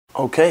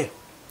Okay,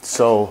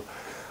 so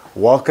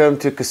welcome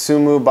to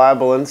Kisumu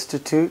Bible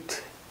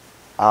Institute.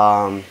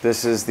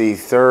 This is the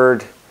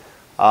third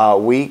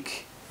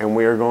week, and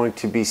we are going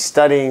to be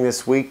studying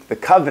this week the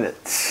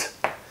covenants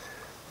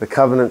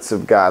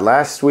of God.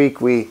 Last week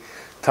we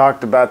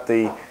talked about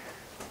the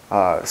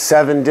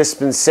 7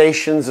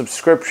 dispensations of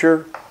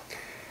Scripture,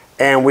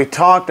 and we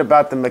talked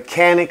about the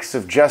mechanics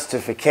of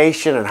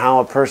justification and how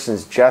a person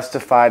is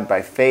justified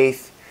by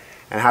faith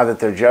and how that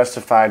they're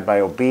justified by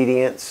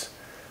obedience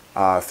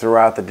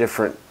throughout the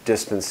different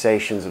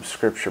dispensations of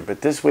Scripture.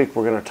 But this week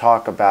we're going to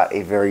talk about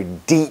a very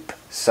deep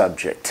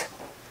subject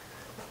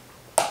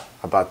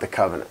about the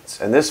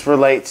covenants. And this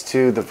relates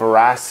to the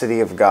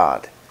veracity of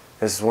God.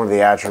 This is one of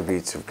the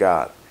attributes of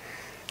God.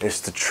 It's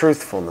the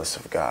truthfulness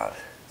of God.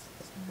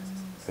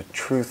 The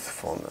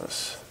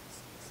truthfulness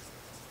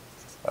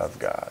of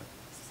God.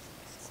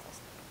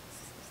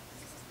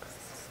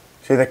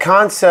 See, the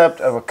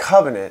concept of a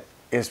covenant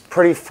is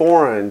pretty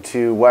foreign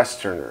to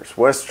Westerners.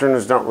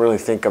 Westerners don't really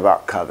think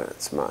about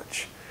covenants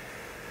much,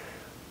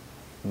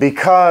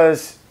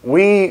 because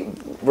we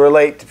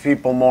relate to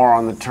people more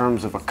on the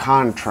terms of a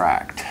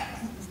contract.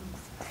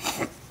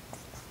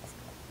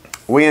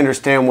 We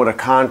understand what a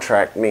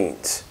contract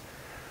means.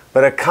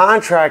 But a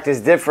contract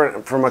is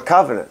different from a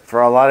covenant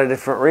for a lot of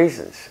different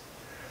reasons.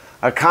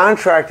 A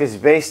contract is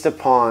based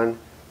upon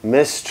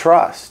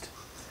mistrust.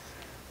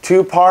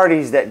 Two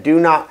parties that do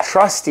not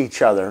trust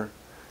each other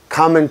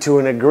come into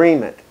an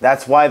agreement.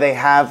 That's why they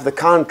have the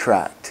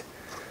contract,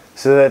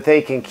 so that they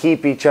can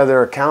keep each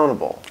other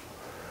accountable.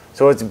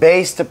 So it's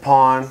based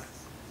upon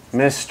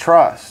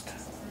mistrust.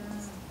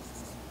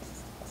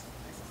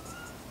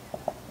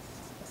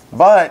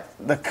 But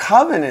the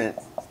covenant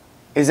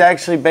is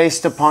actually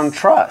based upon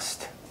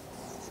trust.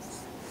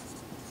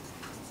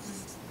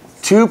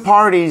 Two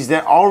parties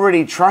that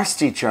already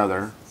trust each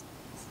other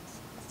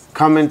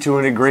come into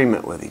an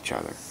agreement with each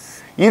other.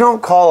 You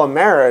don't call a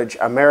marriage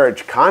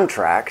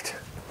contract,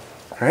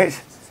 right?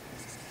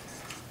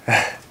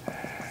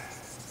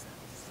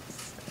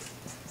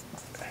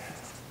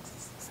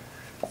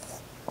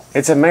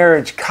 It's a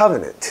marriage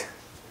covenant,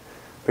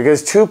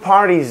 because two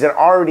parties that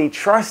already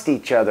trust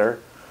each other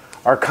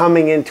are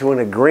coming into an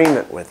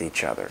agreement with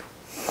each other.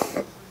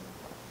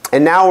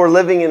 And now we're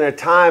living in a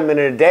time and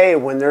a day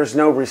when there's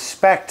no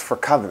respect for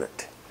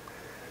covenant.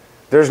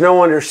 There's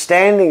no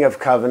understanding of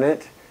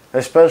covenant,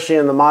 especially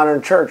in the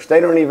modern church. They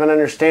don't even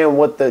understand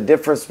what the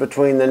difference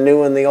between the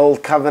new and the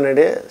old covenant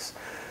is.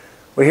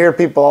 We hear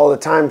people all the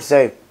time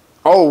say,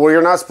 oh, well,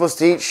 you're not supposed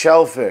to eat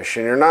shellfish,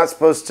 and you're not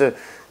supposed to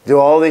do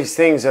all these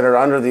things that are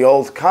under the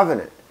old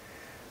covenant.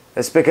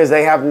 It's because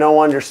they have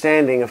no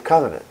understanding of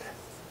covenant.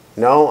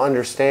 No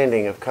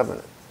understanding of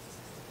covenant.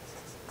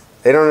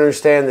 They don't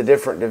understand the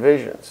different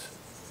divisions.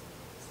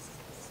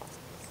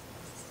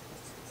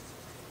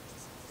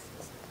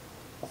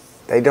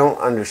 They don't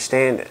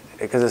understand it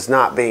because it's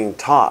not being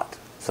taught.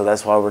 So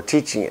that's why we're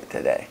teaching it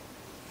today.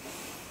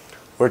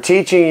 We're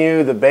teaching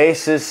you the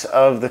basis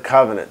of the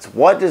covenants.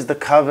 What does the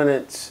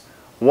covenants,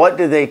 what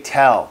do they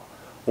tell?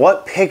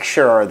 What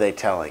picture are they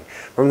telling?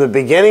 From the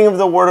beginning of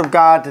the Word of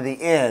God to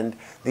the end,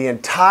 the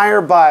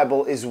entire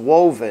Bible is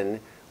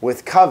woven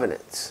with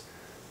covenants.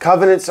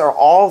 Covenants are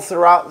all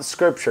throughout the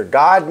Scripture.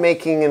 God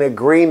making an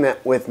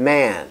agreement with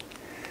man.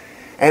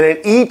 And in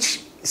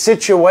each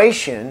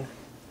situation,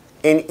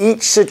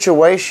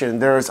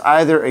 there is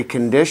either a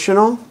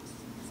conditional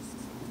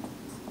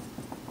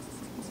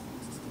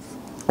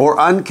or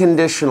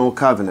unconditional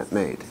covenant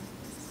made.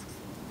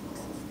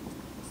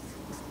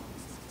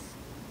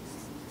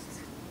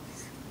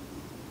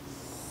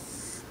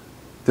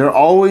 They're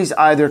always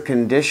either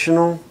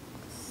conditional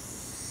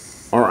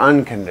or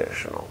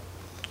unconditional.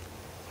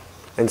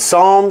 In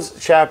Psalms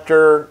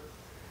chapter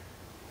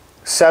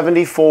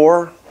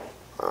 74,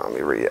 let me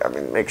read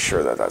it. Make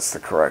sure that that's the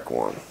correct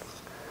one.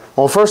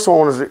 Well, first of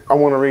all, I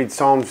want to read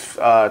Psalm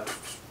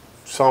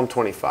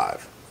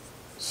 25.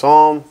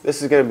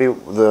 This is going to be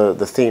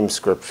the theme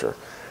scripture.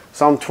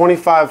 Psalm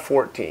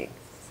 25:14.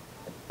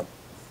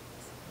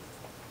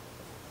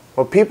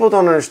 What people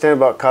don't understand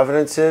about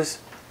covenants is,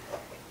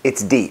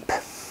 it's deep.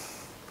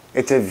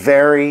 It's a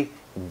very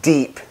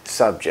deep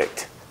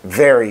subject.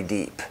 Very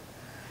deep.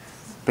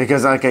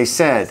 Because like I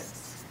said,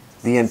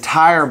 the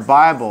entire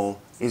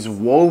Bible is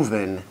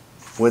woven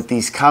with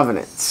these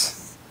covenants.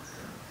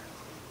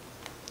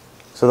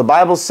 So the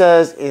Bible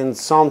says in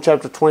Psalm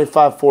chapter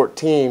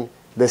 25:14,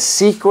 the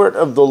secret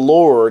of the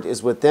Lord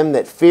is with them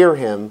that fear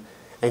Him,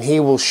 and He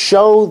will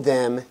show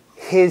them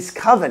His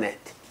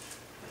covenant.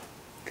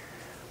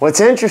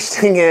 What's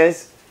interesting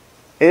is,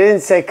 it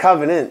didn't say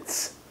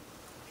covenants.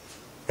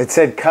 It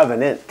said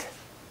covenant.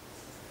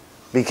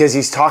 Because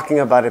He's talking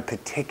about a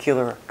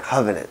particular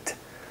covenant.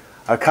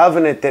 A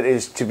covenant that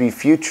is to be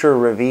future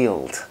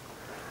revealed.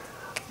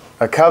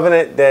 A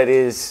covenant that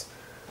is,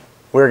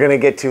 we're going to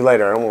get to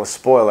later. I don't want to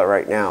spoil it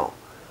right now.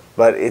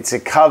 But it's a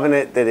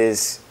covenant that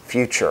is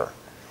future.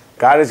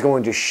 God is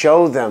going to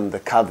show them the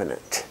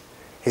covenant.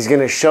 He's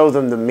going to show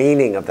them the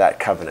meaning of that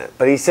covenant.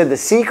 But He said the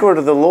secret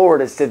of the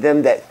Lord is to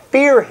them that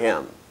fear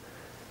Him.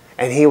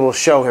 and he will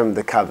show him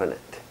the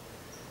covenant.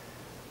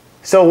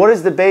 So what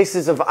is the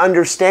basis of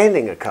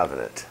understanding a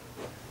covenant?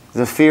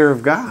 The fear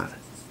of God.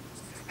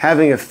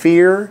 Having a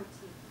fear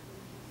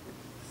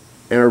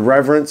and a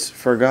reverence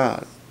for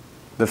God.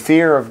 The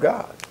fear of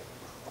God.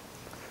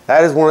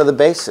 That is one of the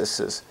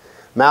bases.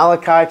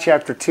 Malachi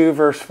chapter 2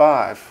 verse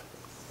 5.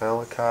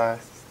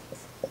 Malachi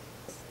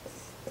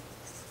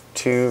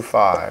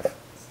 2:5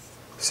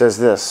 says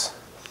this.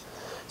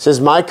 It says,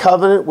 "My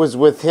covenant was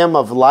with him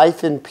of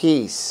life and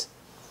peace,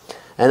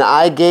 and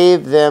I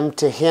gave them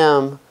to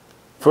him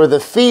for the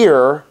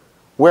fear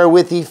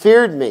wherewith he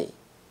feared me,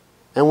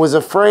 and was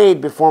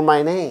afraid before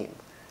my name."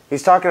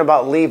 He's talking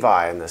about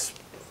Levi in this.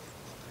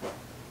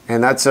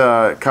 And that's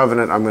a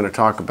covenant I'm going to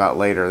talk about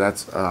later.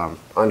 That's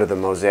under the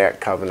Mosaic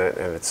covenant,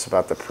 and it's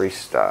about the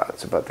priest.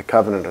 It's about the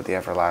covenant of the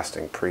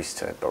everlasting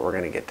priesthood, but we're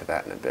going to get to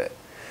that in a bit.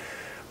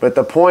 But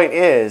the point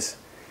is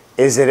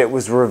that it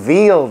was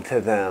revealed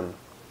to them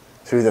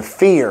through the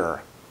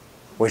fear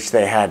which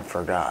they had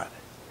for God.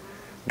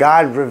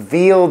 God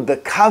revealed the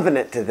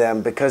covenant to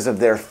them because of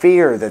their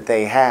fear that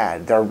they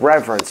had, their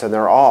reverence and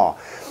their awe.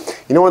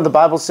 You know what the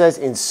Bible says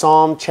in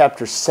Psalm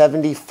chapter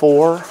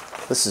 74?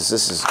 This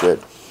is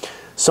good.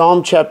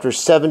 Psalm chapter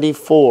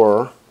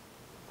 74,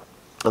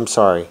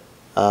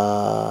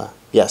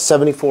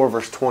 74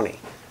 verse 20.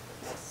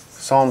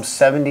 Psalm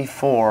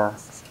 74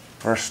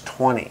 verse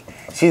 20.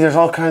 See, there's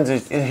all kinds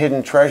of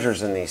hidden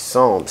treasures in these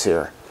Psalms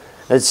here.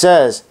 It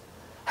says,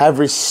 "Have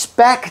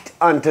respect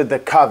unto the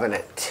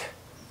covenant."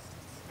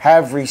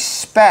 Have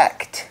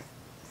respect.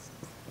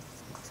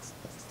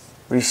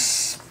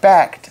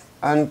 Respect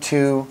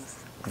unto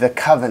the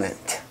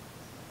covenant.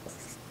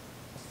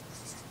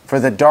 For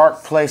the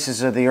dark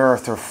places of the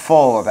earth are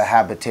full of the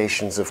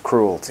habitations of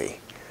cruelty.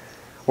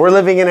 We're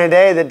living in a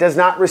day that does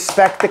not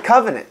respect the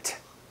covenant.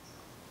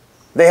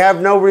 They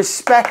have no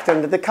respect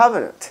unto the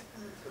covenant.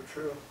 So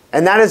true.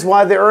 And that is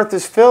why the earth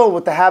is filled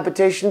with the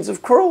habitations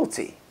of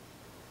cruelty.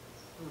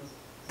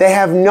 They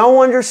have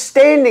no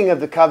understanding of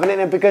the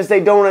covenant, and because they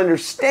don't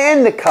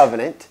understand the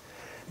covenant,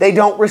 they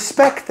don't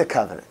respect the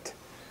covenant.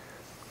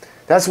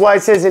 That's why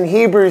it says in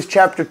Hebrews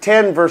chapter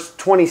 10 verse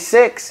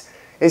 26,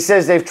 it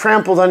says they've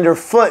trampled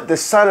underfoot the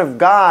Son of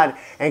God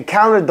and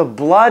counted the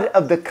blood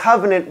of the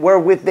covenant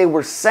wherewith they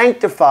were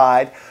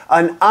sanctified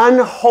an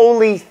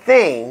unholy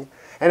thing,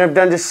 and have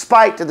done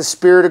despite to the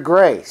Spirit of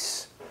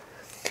grace.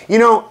 You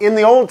know, in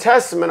the Old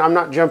Testament, I'm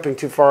not jumping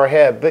too far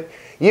ahead, but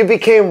you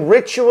became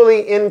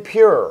ritually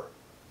impure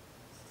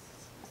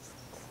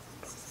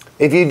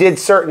if you did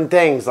certain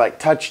things like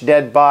touch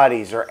dead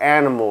bodies or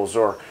animals,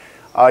 or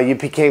you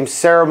became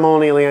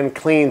ceremonially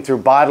unclean through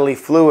bodily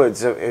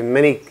fluids in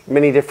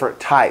many different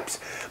types.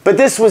 But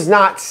this was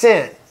not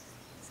sin.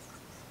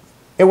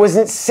 It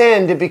wasn't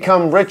sin to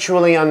become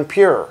ritually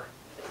impure.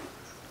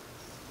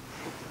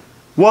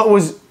 What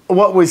was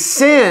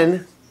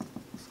sin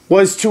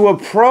was to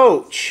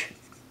approach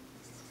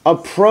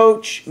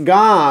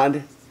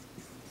God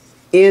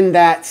in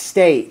that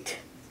state.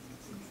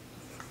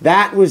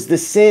 That was the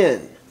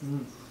sin.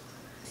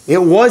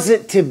 It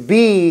wasn't to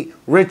be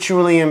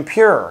ritually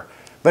impure,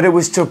 but it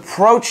was to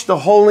approach the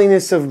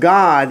holiness of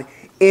God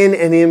in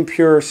an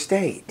impure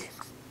state.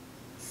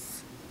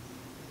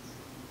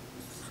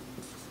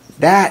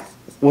 That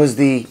was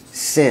the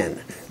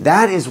sin.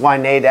 That is why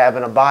Nadab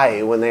and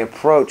Abihu, when they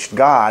approached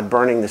God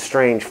burning the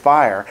strange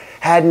fire,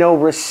 had no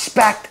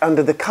respect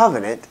unto the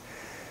covenant,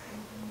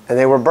 and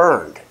they were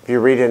burned. If you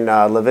read in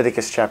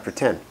Leviticus chapter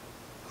 10.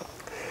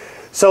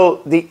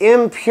 So the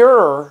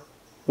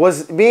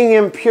being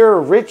impure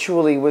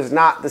ritually was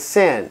not the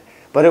sin,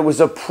 but it was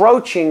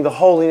approaching the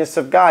holiness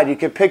of God. You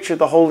could picture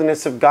the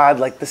holiness of God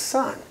like the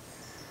sun.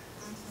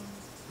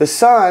 The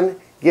sun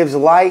gives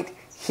light,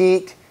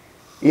 heat,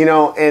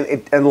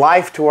 and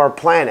life to our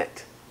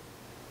planet.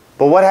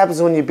 But what happens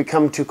when you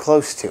become too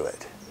close to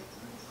it?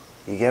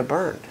 You get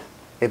burned.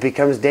 It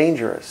becomes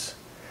dangerous.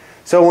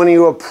 So when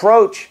you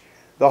approach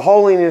the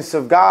holiness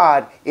of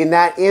God in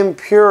that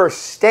impure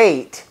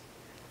state,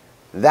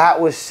 that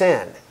was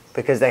sin,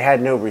 because they had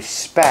no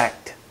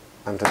respect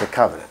unto the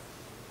covenant.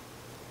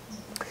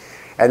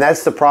 And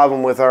that's the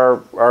problem with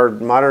our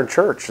modern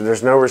church.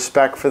 There's no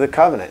respect for the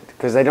covenant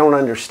because they don't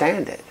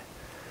understand it.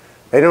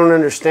 They don't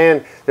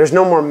understand. There's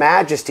no more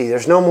majesty.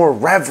 There's no more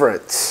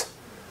reverence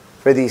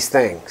for these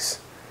things.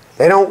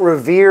 They don't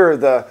revere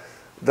the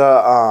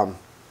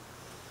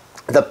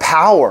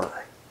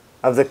power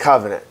of the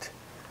covenant,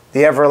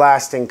 the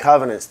everlasting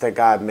covenants that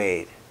God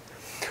made.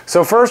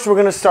 So first we're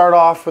going to start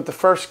off with the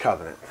first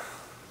covenant.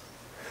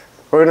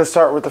 We're going to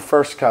start with the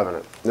first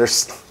covenant.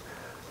 There's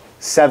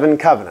 7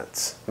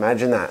 covenants.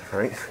 Imagine that,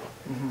 right?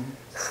 Mm-hmm.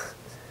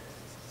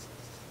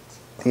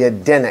 The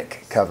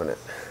Edenic covenant.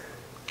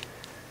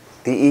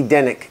 The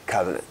Edenic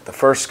covenant. The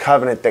first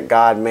covenant that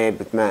God made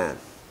with man.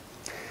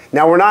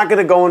 Now we're not going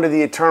to go into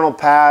the eternal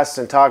past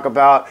and talk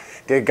about,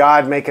 did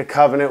God make a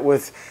covenant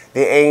with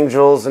the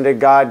angels, and did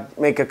God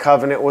make a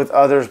covenant with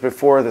others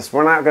before this?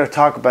 We're not going to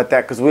talk about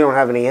that because we don't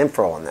have any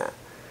info on that.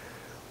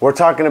 We're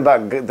talking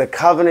about the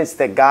covenants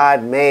that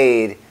God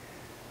made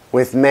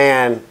with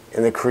man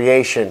in the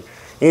creation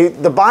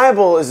The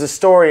Bible is the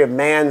story of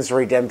man's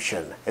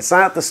redemption. It's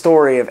not the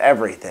story of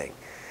everything.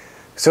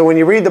 So when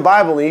you read the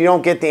Bible and you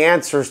don't get the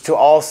answers to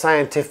all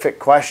scientific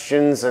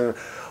questions and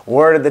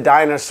where did the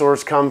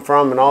dinosaurs come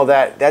from and all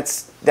that,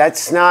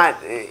 it's not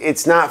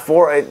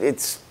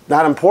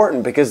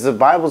important, because the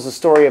Bible is the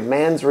story of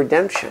man's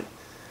redemption.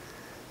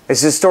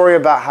 It's a story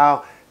about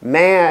how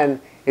man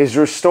is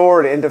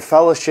restored into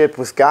fellowship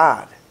with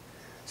God.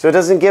 So it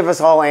doesn't give us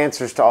all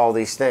answers to all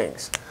these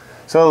things.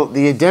 So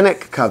the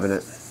Edenic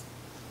covenant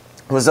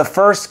was the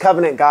first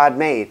covenant God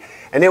made,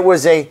 and it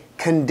was a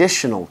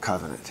conditional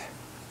covenant.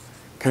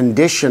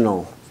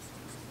 Conditional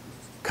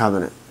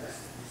covenant.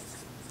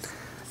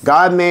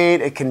 God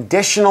made a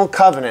conditional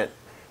covenant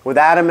with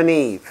Adam and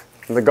Eve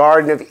in the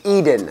Garden of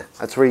Eden.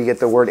 That's where you get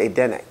the word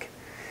Edenic.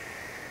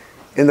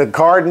 In the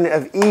Garden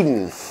of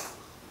Eden.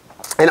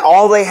 And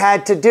all they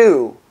had to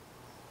do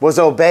was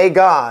obey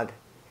God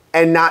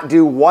and not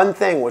do one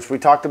thing, which we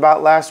talked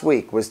about last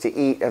week, was to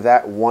eat of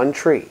that one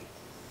tree.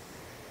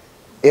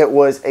 It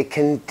was a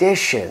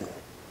condition.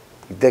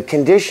 The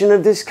condition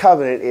of this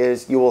covenant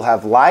is you will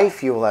have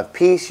life, you will have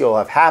peace, you will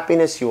have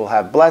happiness, you will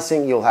have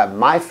blessing, you will have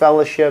my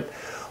fellowship.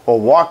 We'll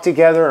walk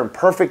together in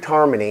perfect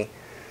harmony.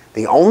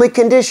 The only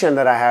condition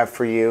that I have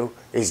for you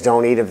is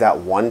don't eat of that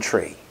one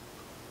tree.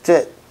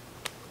 That's it.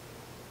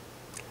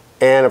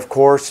 And of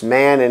course,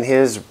 man in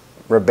his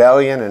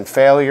rebellion and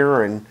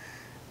failure and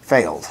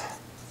failed.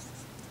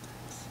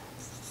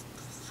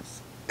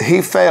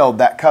 He failed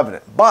that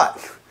covenant.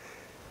 But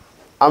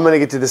I'm going to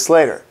get to this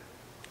later.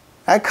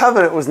 That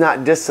covenant was not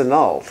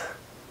disannulled,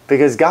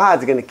 because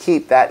God's going to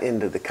keep that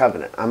into the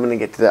covenant. I'm going to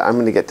get to that. I'm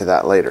going to get to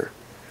that later.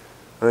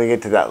 I'm going to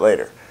get to that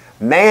later.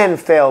 Man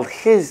failed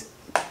his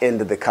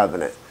end of the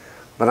covenant,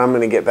 but I'm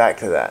going to get back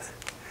to that.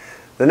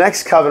 The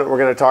next covenant we're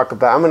going to talk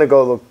about, I'm going to go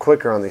a little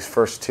quicker on these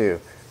first two.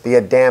 The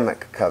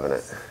Adamic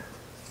covenant.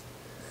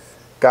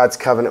 God's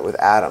covenant with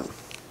Adam.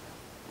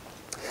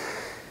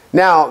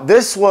 Now,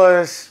 this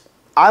was,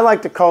 I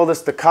like to call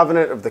this the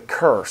covenant of the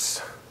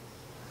curse.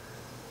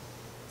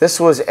 This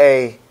was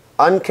an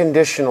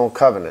unconditional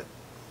covenant.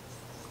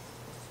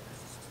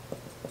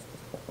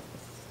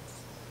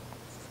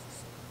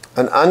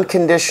 An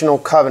unconditional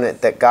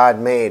covenant that God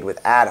made with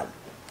Adam.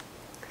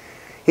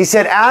 He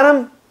said,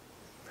 Adam,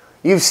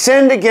 you've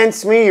sinned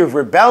against me, you've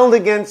rebelled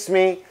against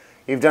me,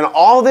 you've done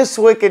all this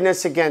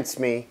wickedness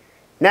against me.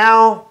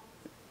 Now,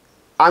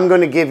 I'm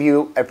going to give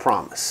you a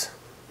promise.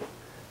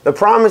 The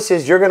promise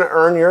is you're going to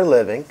earn your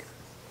living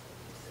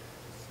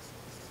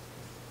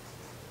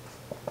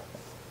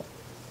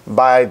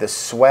by the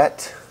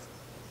sweat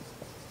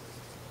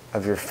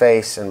of your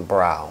face and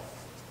brow.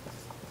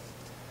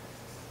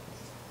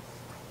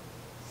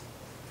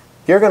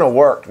 You're going to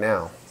work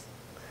now.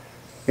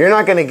 You're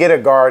not going to get a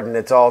garden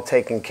that's all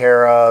taken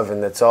care of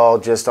and that's all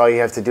you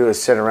have to do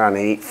is sit around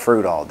and eat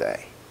fruit all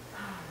day.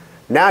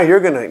 Now you're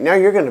going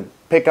to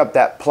pick up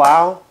that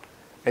plow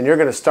and you're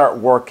going to start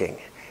working.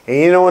 And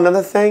you know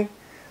another thing?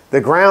 The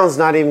ground's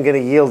not even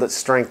going to yield its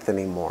strength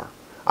anymore.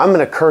 I'm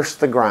going to curse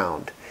the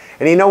ground.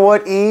 And you know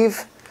what,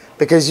 Eve?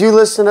 Because you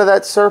listen to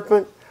that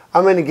serpent,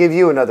 I'm going to give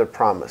you another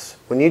promise.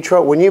 When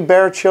you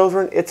bear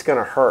children, it's going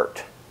to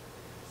hurt.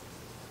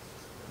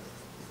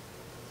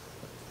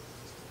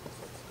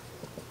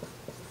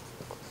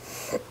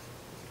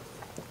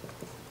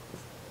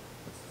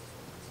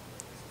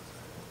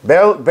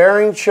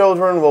 Bearing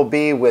children will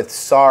be with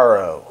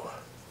sorrow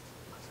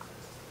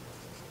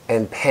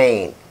and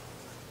pain.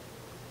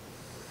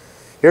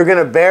 You're going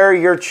to bear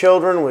your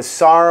children with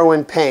sorrow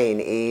and pain,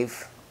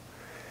 Eve.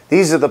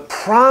 These are the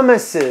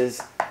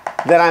promises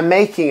that I'm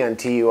making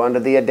unto you under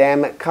the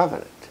Adamic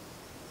covenant.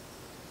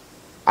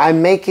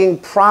 I'm making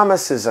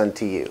promises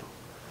unto you.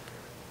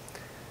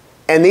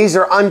 And these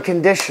are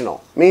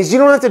unconditional. It means you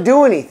don't have to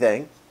do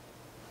anything.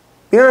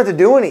 You don't have to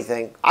do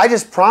anything. I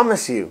just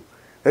promise you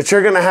that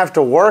you're going to have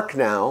to work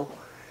now,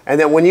 and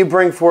that when you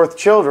bring forth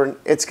children,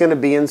 it's going to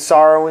be in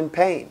sorrow and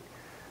pain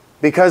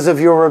because of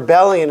your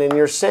rebellion and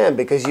your sin,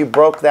 because you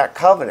broke that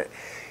covenant.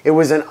 It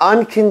was an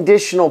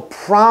unconditional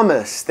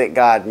promise that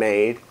God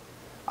made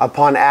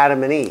upon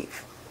Adam and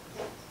Eve.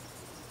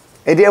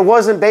 It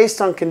wasn't based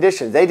on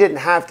conditions. They didn't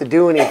have to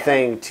do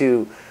anything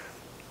to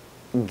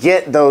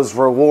get those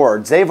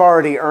rewards. They've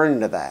already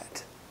earned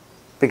that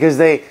because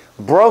they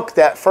broke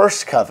that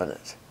first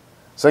covenant.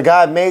 So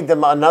God made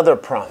them another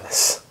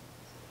promise.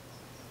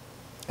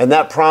 And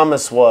that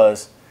promise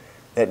was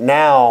that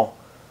now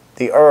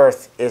the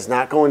earth is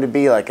not going to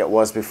be like it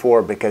was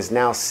before, because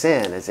now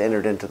sin has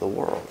entered into the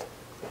world.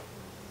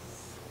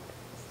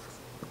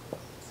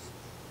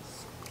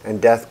 And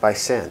death by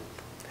sin.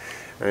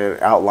 And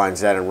it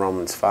outlines that in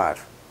Romans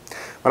 5.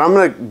 But I'm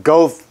going to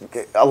go,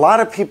 a lot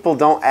of people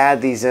don't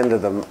add these into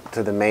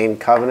the main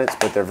covenants,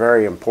 but they're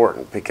very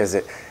important because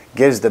it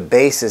gives the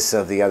basis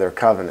of the other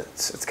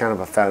covenants. It's kind of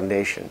a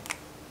foundation.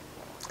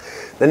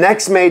 The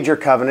next major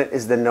covenant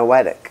is the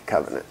Noahic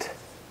covenant.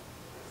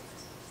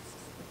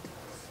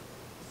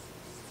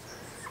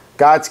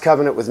 God's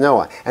covenant with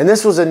Noah. And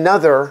this was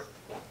another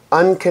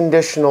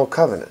unconditional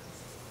covenant.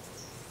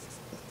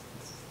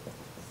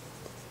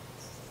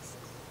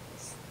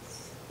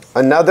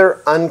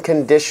 Another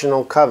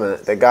unconditional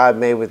covenant that God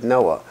made with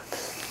Noah.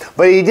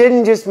 But he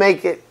didn't just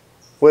make it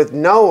with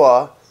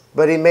Noah,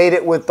 but he made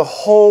it with the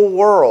whole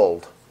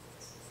world.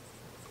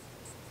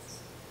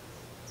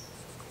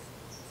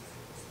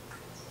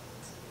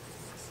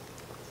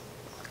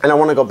 And I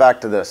want to go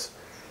back to this.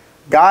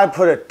 God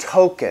put a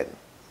token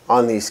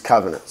on these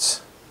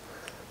covenants.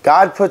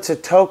 God puts a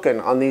token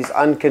on these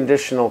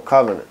unconditional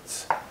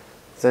covenants.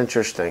 It's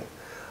interesting.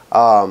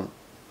 I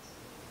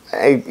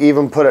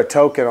even put a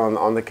token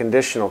on the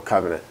conditional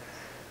covenant.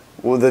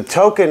 Well, the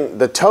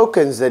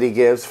tokens that he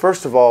gives,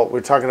 first of all,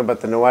 we're talking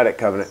about the Noahic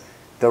covenant,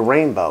 the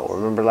rainbow.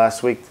 Remember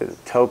last week, the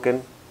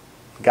token?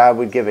 God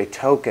would give a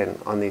token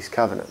on these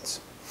covenants.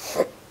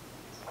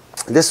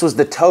 This was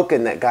the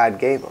token that God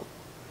gave them.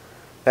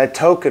 That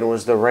token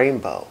was the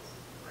rainbow.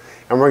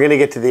 And we're going to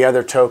get to the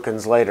other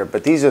tokens later,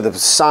 but these are the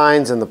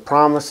signs and the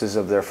promises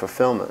of their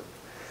fulfillment.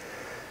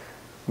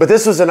 But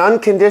this was an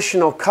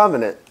unconditional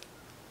covenant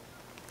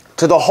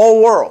to the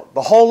whole world,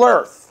 the whole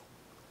earth.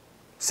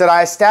 He said,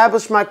 I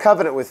established my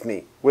covenant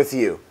with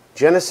you.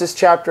 Genesis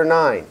chapter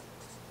 9.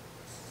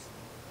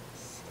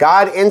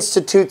 God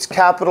institutes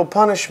capital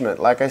punishment,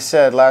 like I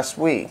said last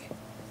week.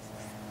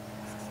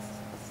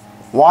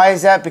 Why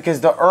is that? Because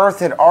the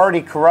earth had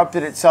already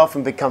corrupted itself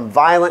and become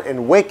violent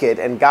and wicked,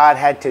 and God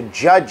had to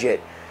judge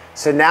it.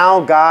 So now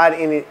God,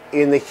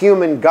 in the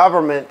human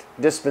government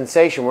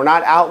dispensation, we're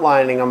not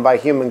outlining them by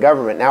human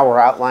government, now we're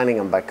outlining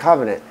them by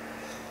covenant.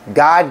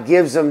 God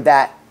gives them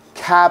that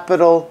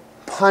capital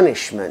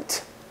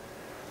punishment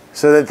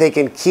so that they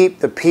can keep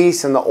the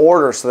peace and the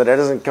order so that it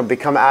doesn't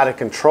become out of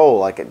control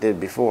like it did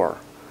before.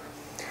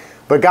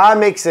 But God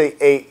makes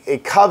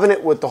a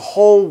covenant with the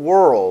whole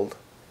world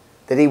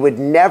that he would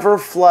never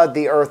flood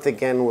the earth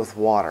again with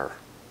water.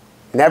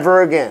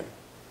 Never again.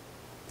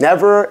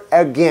 Never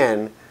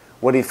again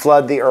would he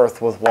flood the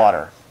earth with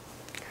water.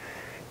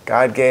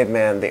 God gave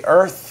man the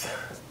earth.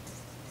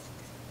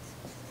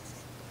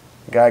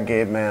 God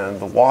gave man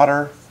the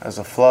water as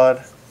a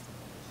flood.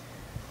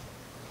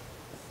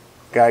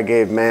 God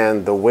gave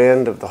man the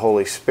wind of the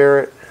Holy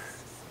Spirit.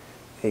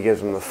 He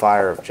gives him the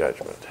fire of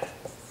judgment.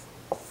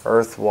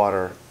 Earth,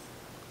 water,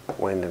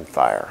 wind, and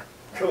fire.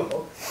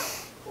 Cool.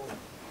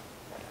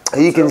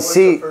 You can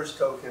see. The first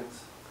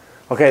tokens?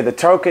 Okay, the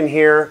token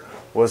here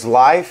was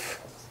life.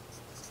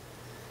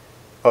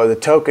 Oh, the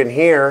token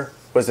here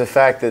was the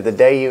fact that the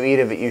day you eat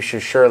of it, you shall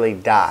surely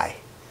die.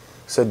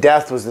 So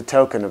death was the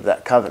token of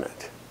that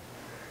covenant.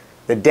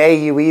 The day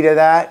you eat of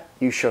that,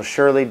 you shall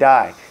surely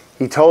die.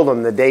 He told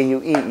them, the day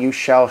you eat, you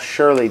shall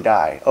surely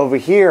die. Over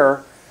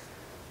here,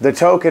 the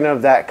token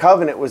of that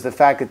covenant was the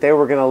fact that they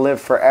were going to live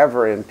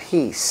forever in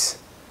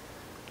peace.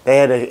 They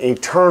had an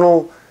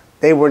eternal.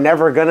 They were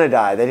never going to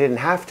die. They didn't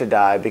have to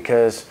die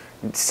because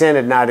sin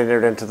had not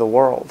entered into the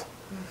world.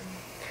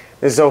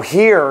 And so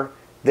here,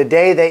 the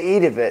day they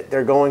eat of it,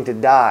 they're going to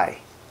die.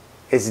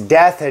 Its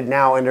death had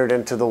now entered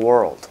into the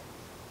world.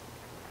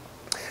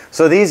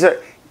 So these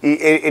are,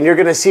 and you're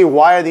going to see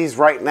why are these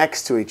right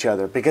next to each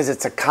other? Because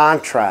it's a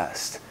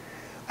contrast.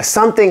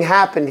 Something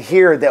happened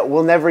here that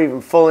we'll never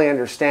even fully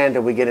understand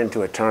until we get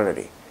into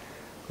eternity.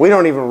 We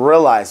don't even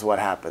realize what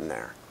happened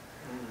there.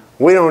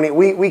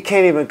 We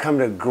can't even come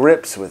to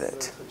grips with it.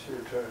 That's what you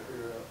were trying to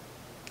figure out.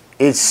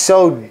 It's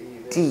so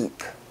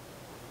deep.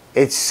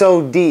 It's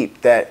so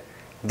deep that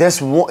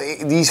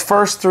these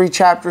first 3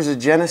 chapters of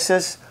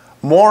Genesis,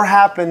 more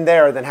happened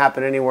there than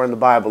happened anywhere in the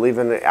Bible,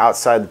 even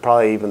outside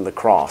probably even the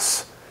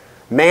cross.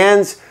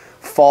 Man's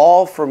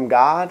fall from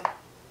God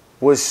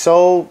was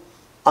so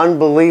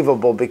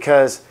unbelievable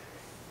because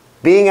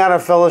being out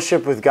of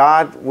fellowship with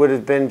God would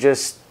have been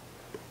just,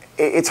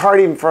 it's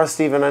hard even for us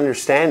to even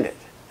understand it.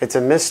 It's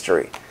a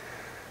mystery.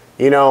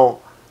 You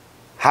know,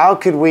 how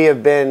could we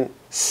have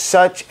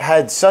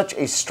had such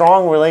a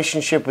strong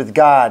relationship with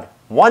God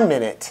 1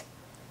 minute,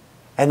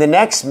 and the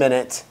next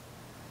minute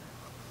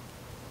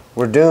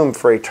we're doomed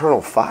for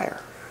eternal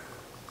fire?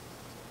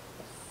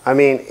 I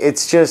mean,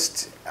 it's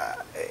just,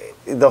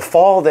 the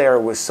fall there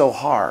was so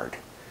hard.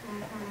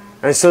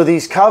 And so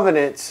these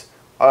covenants,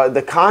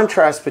 the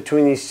contrast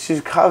between these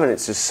 2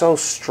 covenants is so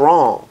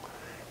strong.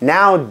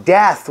 Now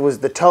death was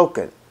the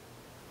token.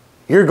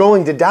 You're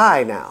going to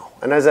die now.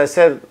 And as I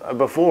said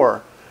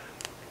before,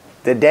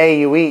 the day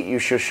you eat, you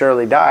shall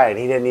surely die. And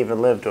he didn't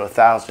even live to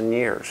 1,000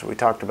 years. We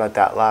talked about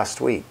that last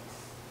week.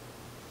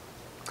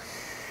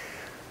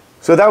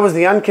 So that was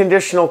the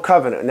unconditional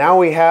covenant. Now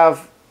we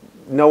have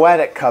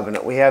Noahic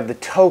covenant. We have the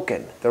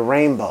token, the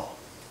rainbow.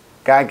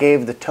 God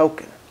gave the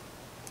token.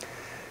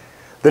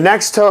 The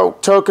next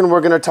token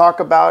we're going to talk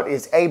about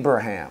is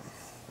Abraham,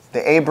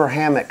 the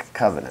Abrahamic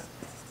covenant.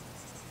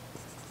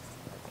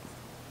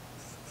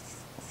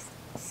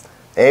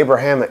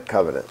 Abrahamic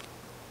covenant.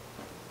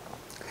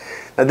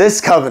 Now this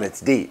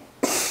covenant's deep.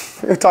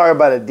 We're talking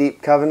about a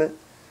deep covenant.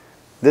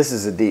 This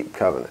is a deep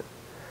covenant.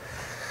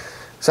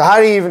 So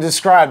how do you even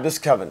describe this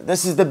covenant?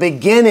 This is the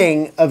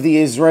beginning of the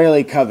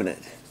Israeli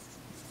covenant.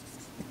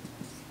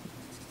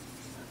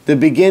 The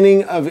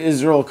beginning of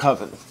Israel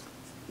covenant.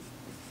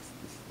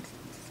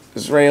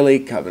 Israeli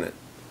covenant.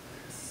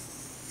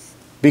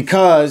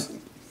 because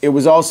it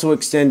was also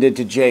extended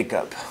to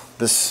Jacob,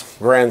 this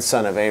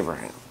grandson of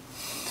Abraham.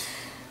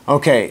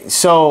 Okay,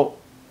 so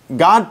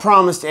God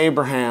promised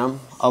Abraham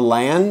a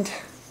land,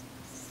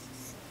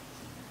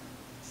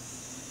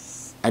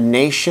 a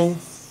nation,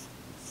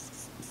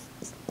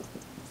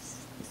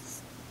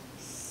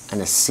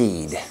 and a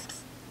seed.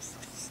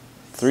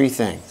 Three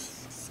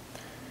things.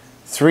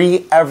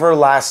 Three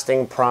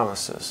everlasting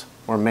promises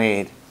were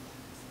made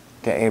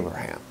to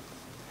Abraham.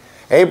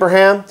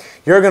 Abraham,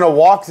 you're going to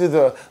walk through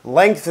the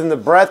length and the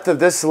breadth of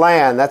this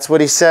land. That's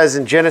what he says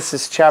in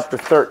Genesis chapter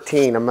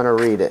 13. I'm going to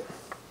read it.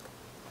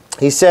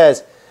 He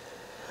says,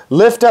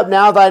 "Lift up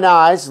now thine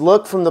eyes,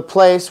 look from the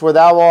place where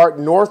thou art,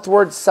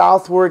 northward,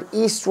 southward,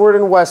 eastward,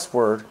 and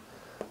westward.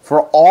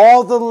 For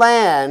all the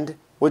land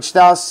which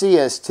thou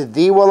seest, to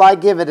thee will I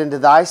give it, and to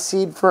thy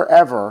seed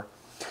forever.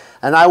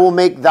 And I will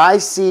make thy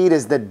seed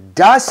as the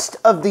dust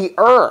of the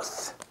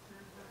earth."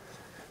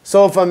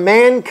 So if a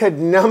man could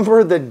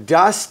number the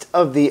dust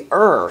of the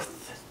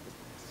earth,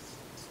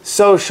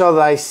 so shall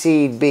thy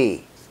seed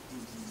be.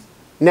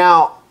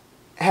 Now,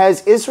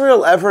 has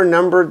Israel ever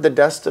numbered the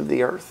dust of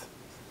the earth?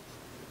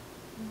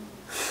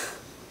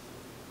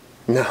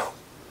 No.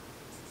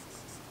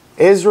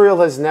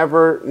 Israel has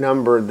never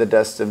numbered the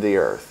dust of the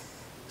earth.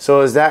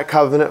 So has that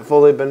covenant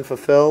fully been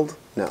fulfilled?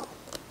 No.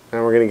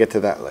 And we're going to get to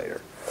that later.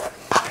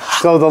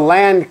 So the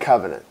land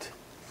covenant.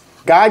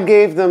 God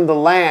gave them the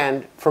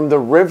land from the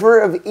river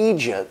of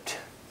Egypt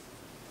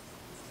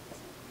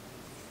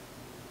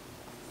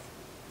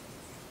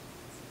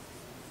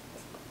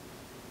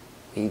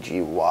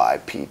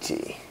Egypt,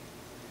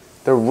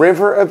 the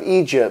river of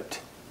Egypt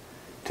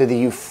to the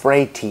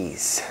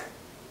Euphrates.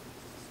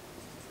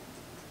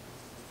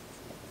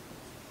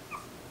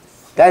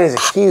 That is a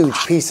huge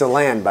piece of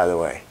land, by the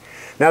way.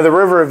 Now, the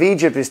river of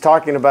Egypt is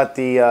talking about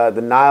the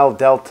Nile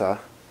Delta,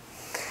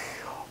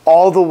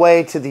 all the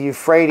way to the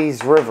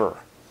Euphrates River,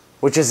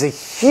 which is a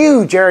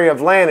huge area of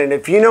land. And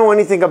if you know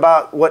anything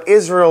about what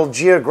Israel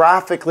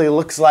geographically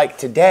looks like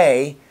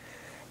today,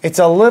 it's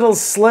a little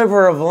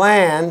sliver of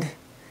land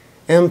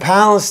in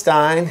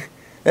Palestine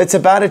that's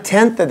about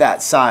 1/10 of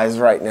that size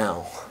right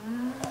now.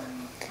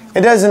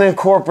 It doesn't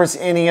incorporate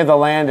any of the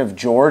land of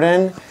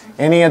Jordan,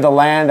 any of the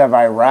land of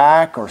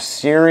Iraq or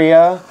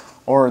Syria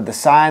or the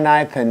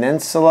Sinai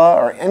Peninsula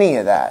or any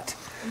of that.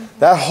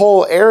 That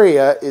whole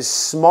area is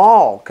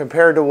small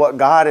compared to what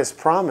God has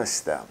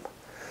promised them.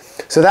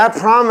 So that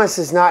promise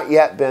has not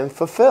yet been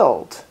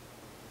fulfilled.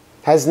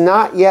 Has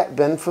not yet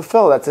been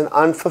fulfilled. That's an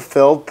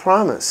unfulfilled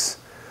promise.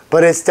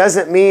 But it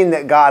doesn't mean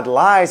that God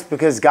lies,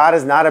 because God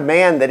is not a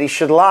man that he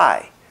should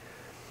lie.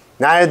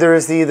 Neither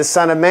is he the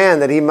son of man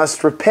that he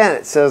must repent.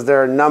 It says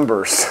there in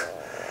Numbers.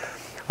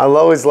 I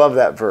always love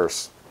that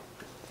verse.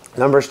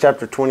 Numbers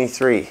chapter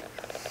 23.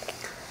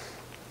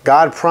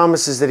 God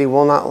promises that he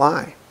will not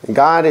lie.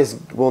 God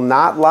will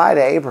not lie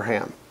to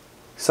Abraham.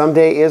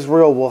 Someday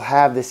Israel will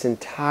have this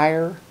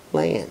entire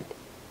land.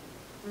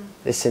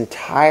 This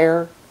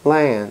entire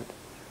land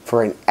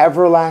for an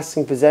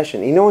everlasting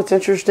possession. You know what's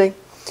interesting?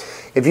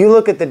 If you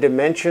look at the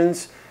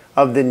dimensions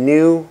of the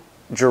new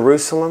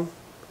Jerusalem,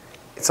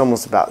 it's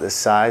almost about this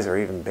size or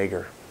even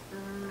bigger.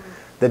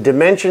 The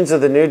dimensions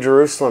of the new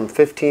Jerusalem,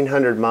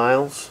 1,500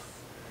 miles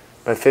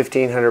by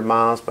 1,500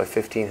 miles by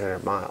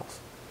 1,500 miles.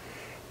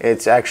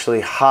 It's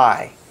actually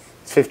high.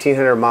 It's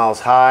 1,500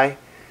 miles high,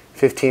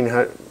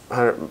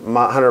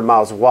 1,500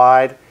 miles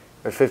wide,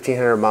 or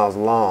 1,500 miles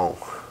long.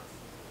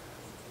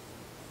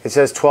 It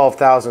says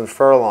 12,000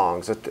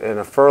 furlongs, and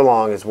a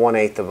furlong is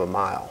 1/8 of a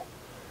mile,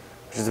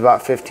 which is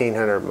about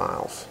 1,500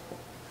 miles.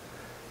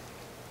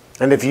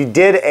 And if you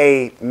did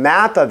a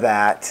map of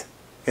that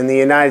in the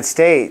United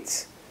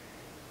States,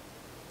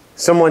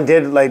 someone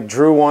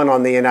drew one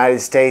on the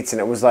United States, and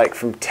it was like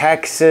from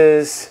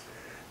Texas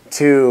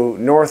to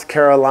North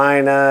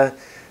Carolina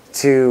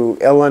to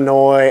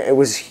Illinois. It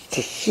was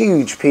a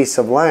huge piece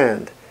of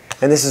land.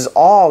 And this is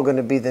all going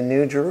to be the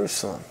new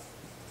Jerusalem.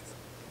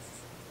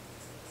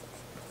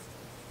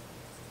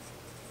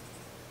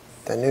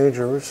 The new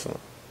Jerusalem.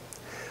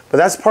 But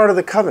that's part of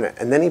the covenant.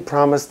 And then he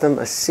promised them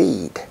a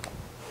seed.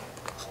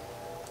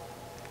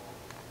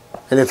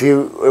 And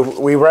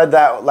we read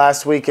that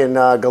last week in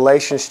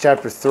Galatians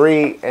chapter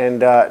 3 and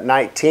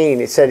 19.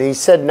 He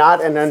said,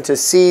 not unto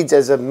seeds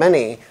as of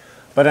many,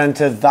 but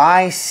unto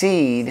thy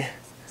seed,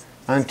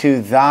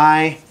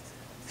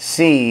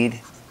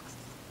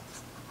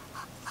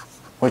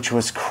 which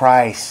was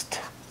Christ.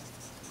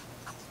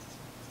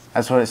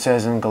 That's what it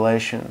says in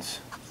Galatians.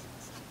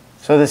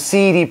 So the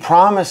seed he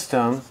promised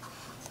them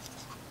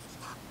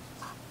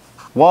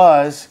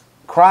was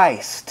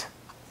Christ.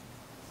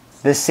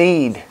 The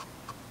seed.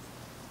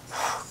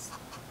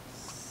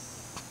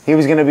 He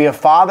was going to be a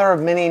father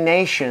of many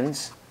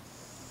nations.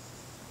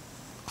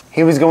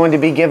 He was going to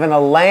be given a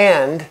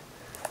land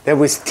that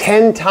was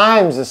 10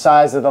 times the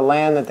size of the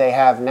land that they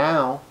have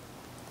now.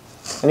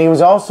 And he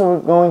was also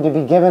going to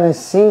be given a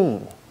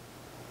seed.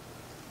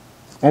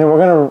 And we're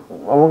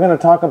going to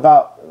talk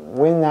about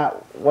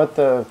what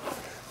the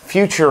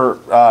future,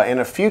 in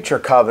a future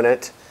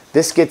covenant,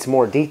 this gets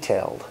more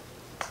detailed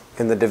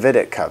in the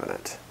Davidic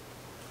covenant.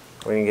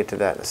 We can get to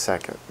that in a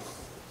second.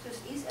 So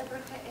is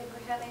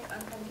Abrahamic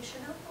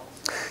unconditional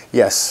also?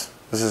 Yes,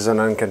 this is an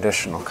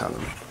unconditional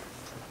covenant.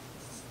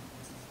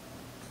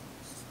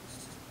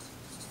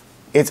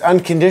 It's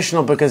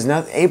unconditional because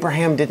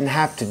Abraham didn't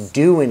have to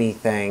do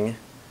anything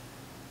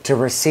to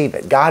receive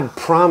it. God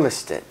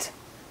promised it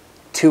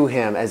to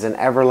him as an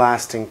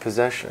everlasting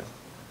possession.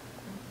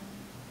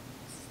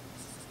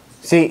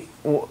 See,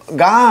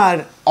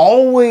 God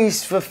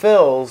always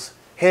fulfills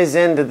his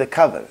end of the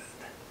covenant.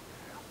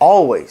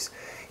 Always.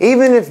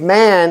 Even if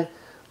man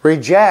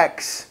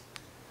rejects,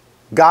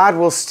 God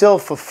will still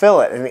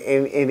fulfill it. And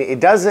it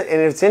doesn't, and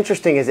it's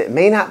interesting is it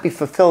may not be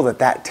fulfilled at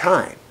that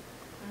time.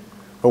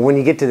 But when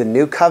you get to the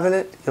new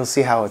covenant, you'll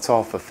see how it's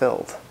all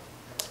fulfilled.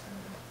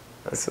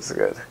 This is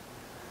good.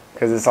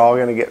 Because it's all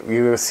going to get,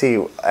 you will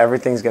see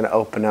everything's going to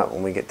open up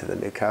when we get to the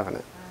new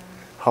covenant.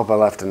 Hope I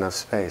left enough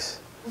space.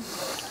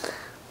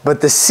 But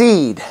the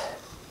seed,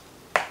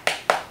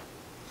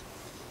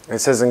 it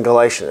says in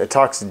Galatians, it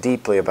talks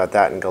deeply about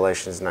that in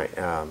Galatians 9,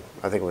 I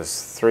think it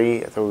was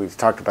 3, I thought we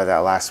talked about that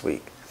last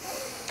week.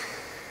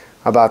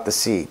 About the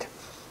seed.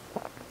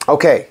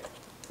 Okay,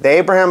 the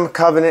Abraham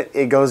covenant,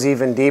 it goes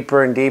even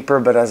deeper and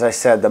deeper, but as I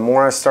said, the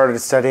more I started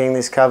studying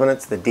these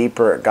covenants, the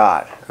deeper it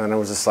got. And it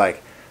was just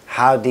like,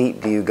 how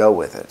deep do you go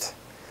with it?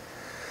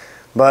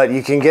 But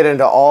you can get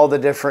into all the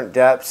different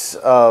depths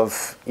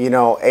of, you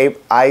know,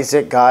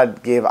 Isaac.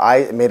 God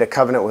made a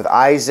covenant with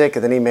Isaac,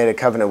 and then he made a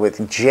covenant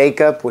with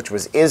Jacob, which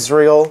was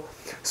Israel.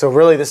 So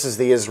really this is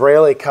the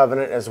Israeli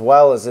covenant as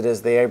well as it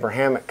is the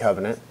Abrahamic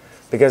covenant,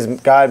 because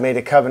God made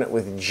a covenant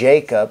with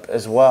Jacob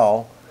as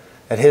well,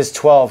 that his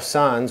 12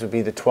 sons would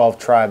be the 12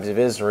 tribes of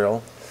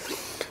Israel.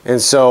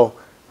 And so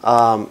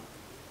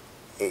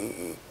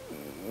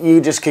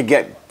you just could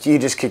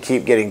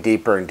keep getting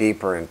deeper and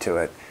deeper into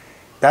it.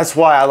 That's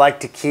why I like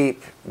to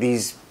keep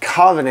these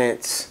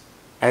covenants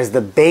as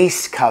the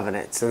base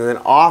covenants. And then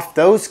off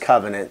those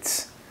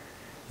covenants,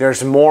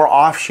 there's more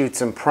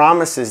offshoots and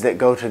promises that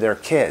go to their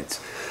kids.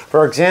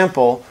 For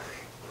example,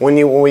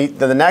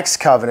 the next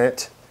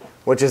covenant,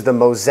 which is the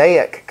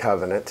Mosaic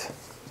covenant.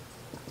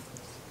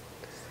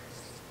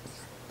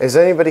 Is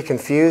anybody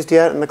confused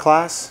yet in the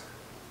class?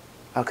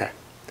 Okay.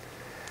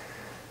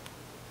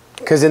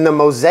 Because in the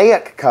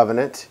Mosaic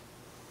covenant,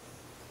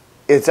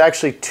 it's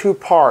actually two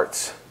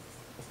parts.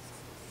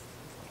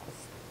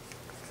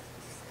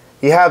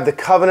 You have the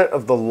covenant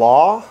of the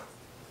law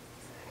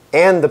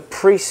and the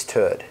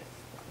priesthood.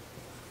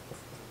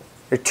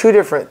 They're two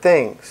different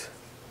things.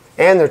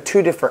 And they're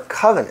two different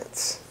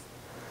covenants.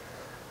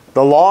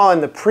 The law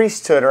and the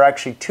priesthood are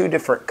actually two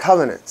different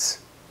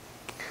covenants.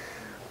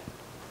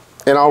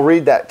 And I'll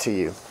read that to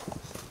you.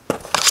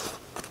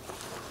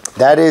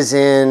 That is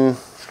in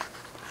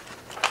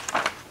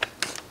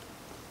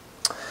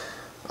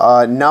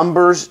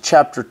Numbers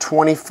chapter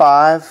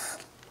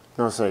 25.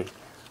 No, sorry.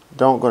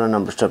 Don't go to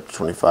Numbers chapter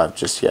 25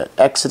 just yet.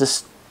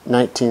 Exodus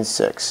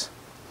 19:6.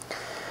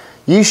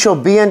 You shall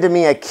be unto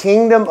me a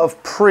kingdom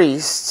of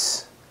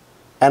priests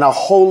and a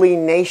holy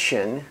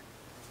nation.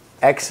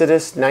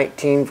 Exodus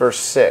 19 verse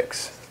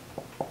 6.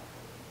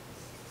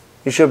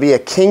 You shall be a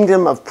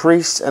kingdom of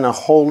priests and a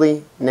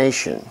holy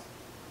nation.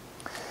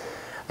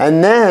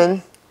 And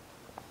then,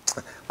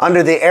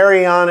 under the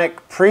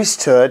Aaronic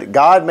priesthood,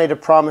 God made a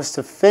promise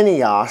to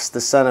Phinehas, the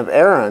son of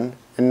Aaron,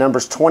 in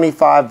Numbers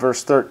 25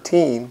 verse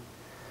 13.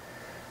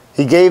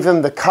 He gave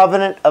him the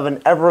covenant of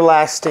an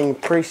everlasting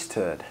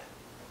priesthood.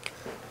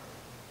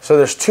 So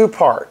there's two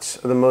parts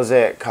of the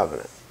Mosaic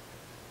covenant.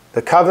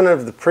 The covenant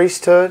of the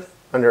priesthood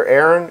under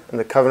Aaron and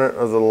the covenant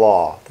of the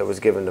law that was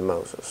given to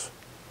Moses.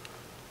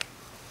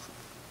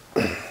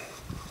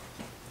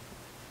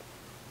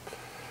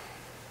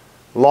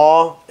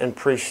 Law and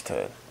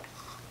priesthood.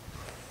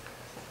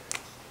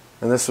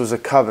 And this was a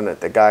covenant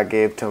that God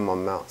gave to him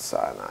on Mount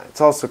Sinai.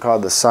 It's also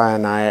called the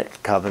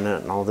Sinaitic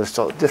covenant and all this,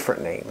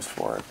 different names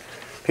for it.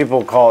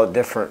 People call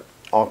it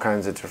all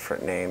kinds of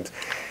different names.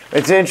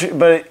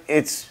 But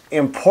it's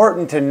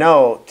important to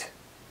note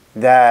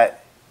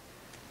that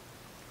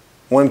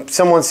when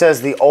someone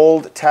says the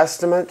Old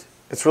Testament,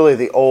 it's really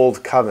the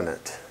Old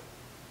Covenant.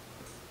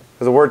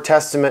 The word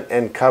testament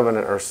and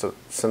covenant are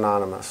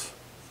synonymous.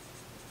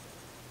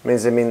 It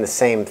means they mean the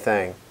same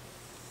thing.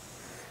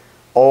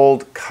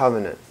 Old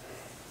Covenant.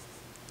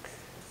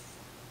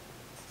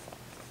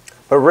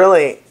 But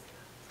really,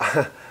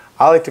 I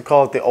like to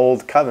call it the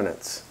Old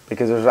Covenants,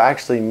 because there's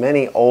actually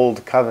many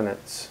old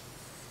covenants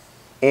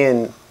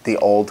in the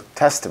Old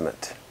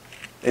Testament.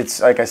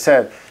 It's like I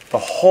said, the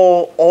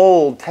whole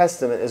Old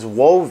Testament is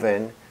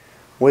woven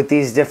with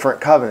these different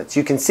covenants.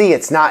 You can see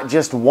it's not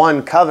just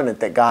one covenant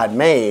that God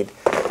made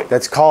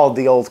that's called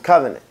the Old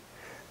Covenant.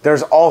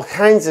 There's all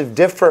kinds of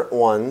different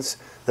ones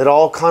that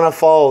all kind of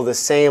follow the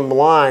same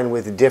line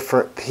with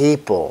different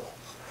people.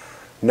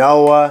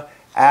 Noah,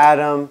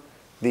 Adam,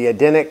 the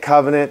Edenic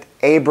covenant,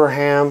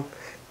 Abraham.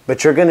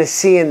 But you're going to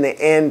see in the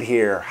end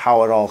here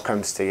how it all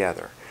comes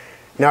together.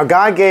 Now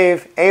God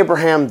gave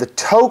Abraham the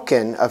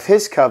token of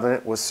his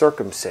covenant was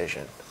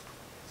circumcision.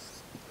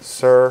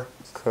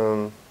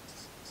 Circumcision.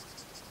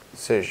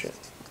 circumcision.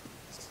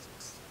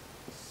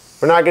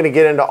 We're not going to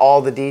get into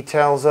all the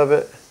details of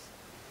it,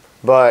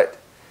 but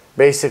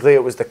basically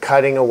it was the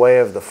cutting away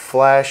of the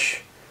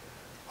flesh.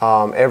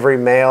 Every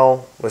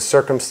male was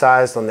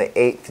circumcised on the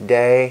 8th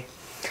day.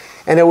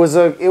 And it was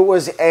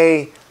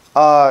a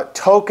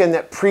token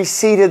that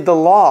preceded the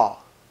law.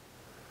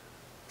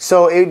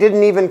 So it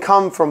didn't even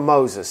come from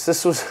Moses.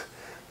 This was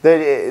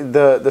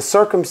the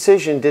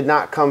circumcision did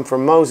not come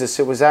from Moses.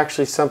 It was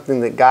actually something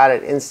that God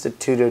had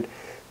instituted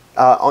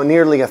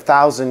nearly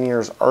 1,000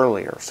 years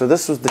earlier. So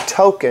this was the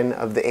token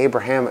of the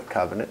Abrahamic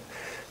covenant.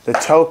 The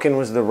token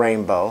was the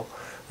rainbow.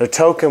 The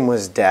token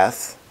was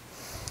death.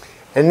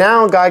 And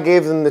now God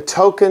gave them the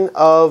token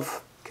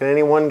of, can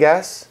anyone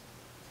guess?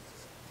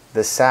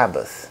 The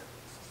Sabbath.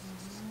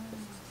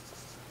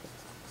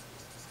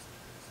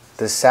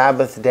 The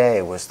Sabbath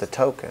day was the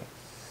token.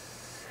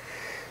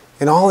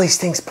 And all these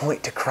things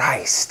point to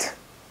Christ.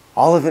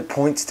 All of it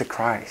points to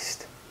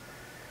Christ.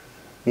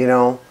 You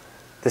know,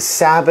 the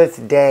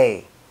Sabbath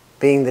day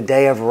being the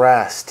day of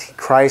rest.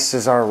 Christ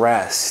is our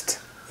rest.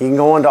 You can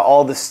go into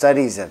all the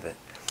studies of it.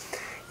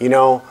 You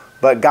know,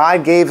 but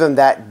God gave them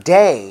that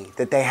day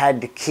that they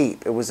had to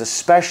keep. It was a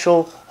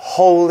special,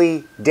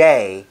 holy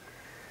day.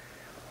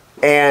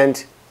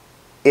 And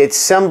it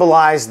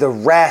symbolized the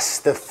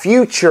rest, the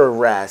future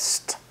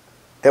rest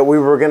that we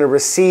were going to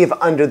receive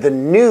under the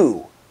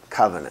new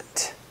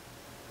covenant.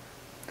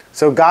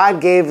 So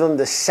God gave them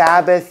the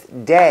Sabbath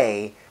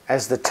day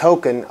as the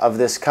token of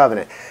this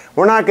covenant.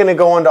 We're not going to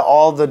go into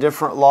all the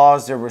different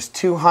laws. There was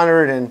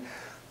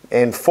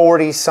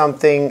 240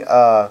 something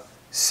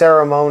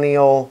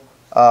ceremonial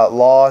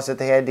laws that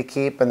they had to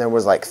keep, and there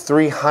was like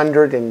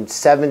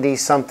 370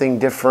 something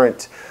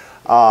different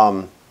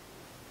moral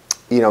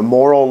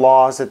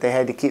laws that they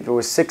had to keep. There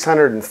was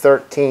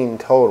 613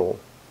 total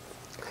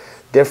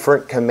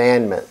different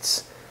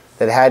commandments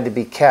that had to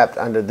be kept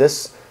under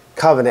this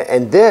covenant.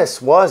 And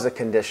this was a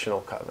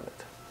conditional covenant.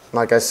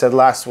 Like I said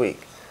last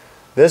week,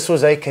 this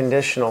was a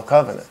conditional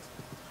covenant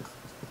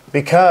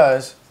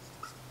because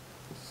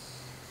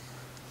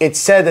it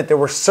said that there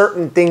were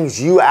certain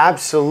things you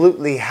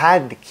absolutely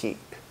had to keep.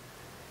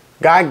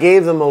 God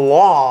gave them a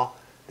law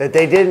that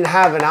they didn't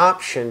have an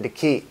option to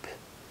keep.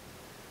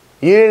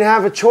 You didn't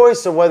have a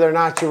choice of whether or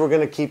not you were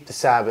going to keep the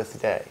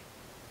Sabbath day.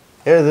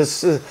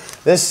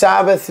 This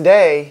Sabbath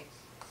day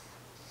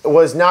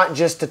was not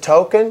just a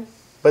token,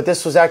 but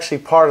this was actually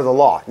part of the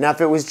law. Now,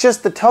 if it was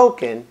just the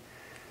token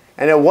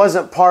and it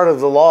wasn't part of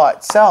the law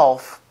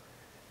itself,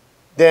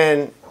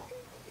 then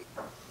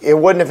it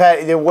wouldn't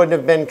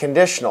have been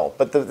conditional.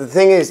 But the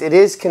thing is, it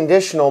is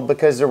conditional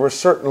because there were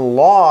certain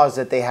laws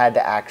that they had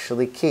to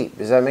actually keep.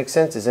 Does that make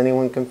sense? Is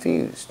anyone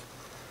confused?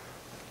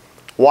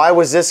 Why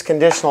was this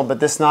conditional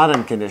but this not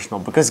unconditional?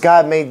 Because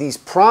God made these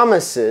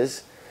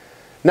promises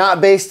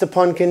not based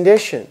upon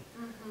condition.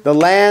 The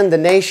land, the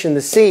nation,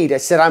 the seed. I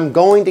said, I'm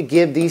going to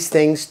give these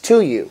things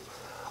to you.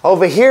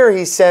 Over here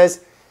he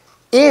says,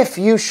 if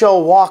you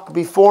shall walk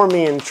before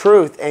me in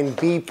truth and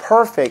be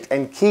perfect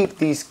and keep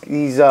these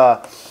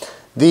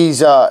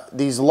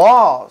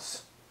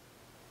laws,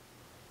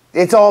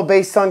 it's all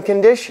based on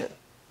condition.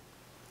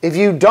 If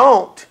you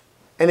don't,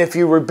 and if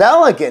you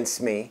rebel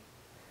against me,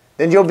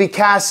 then you'll be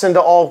cast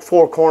into all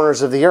four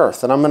corners of the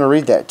earth. And I'm going to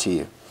read that to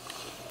you.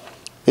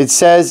 It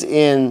says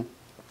in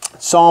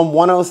Psalm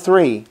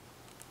 103,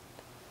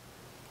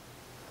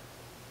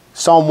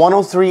 Psalm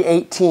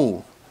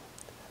 103:18,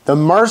 the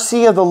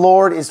mercy of the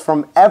Lord is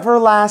from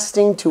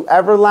everlasting to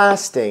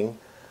everlasting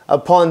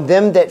upon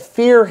them that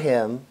fear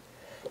Him,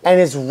 and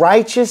His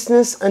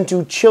righteousness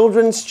unto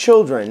children's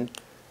children.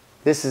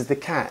 This is the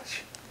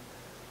catch.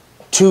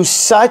 To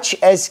such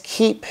as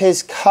keep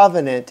His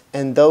covenant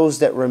and those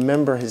that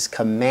remember His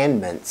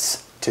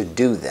commandments to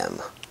do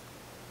them.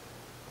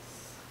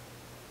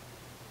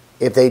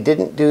 If they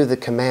didn't do the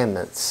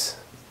commandments,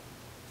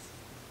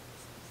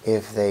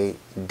 if they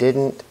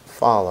didn't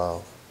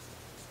follow,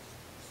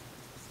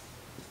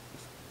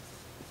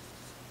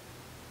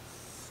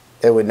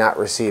 they would not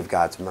receive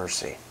God's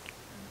mercy.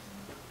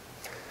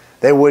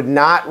 They would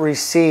not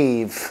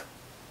receive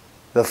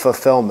the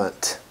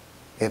fulfillment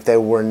if they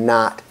were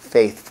not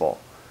faithful.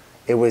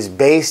 It was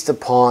based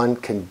upon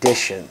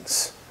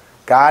conditions.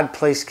 God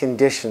placed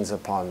conditions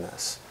upon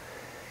this.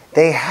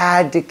 They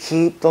had to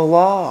keep the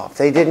law. If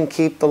they didn't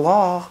keep the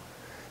law,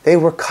 they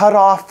were cut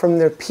off from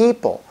their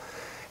people.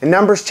 In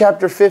Numbers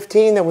chapter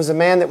 15, there was a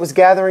man that was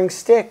gathering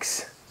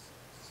sticks.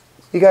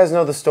 You guys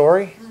know the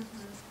story?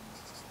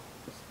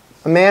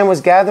 A man was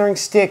gathering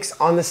sticks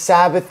on the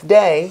Sabbath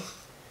day.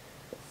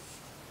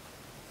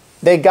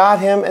 They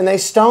got him and they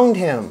stoned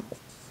him.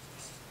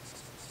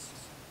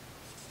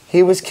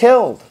 He was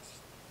killed.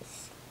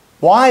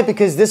 Why?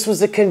 Because this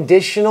was a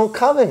conditional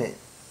covenant.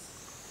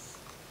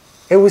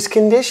 It was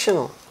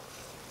conditional.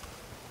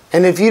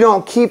 And if you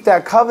don't keep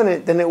that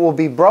covenant, then it will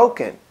be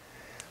broken.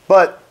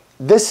 But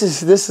this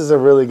is a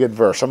really good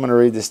verse. I'm going to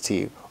read this to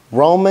you.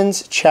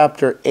 Romans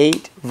chapter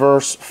 8,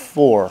 verse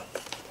 4.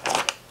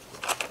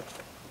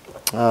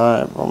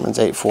 Romans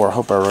 8:4. I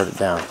hope I wrote it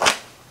down.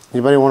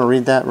 Anybody want to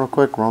read that real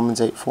quick? Romans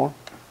 8:4.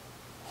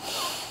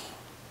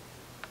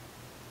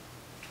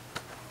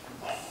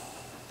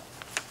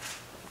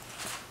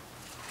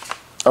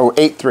 Oh,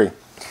 8:3.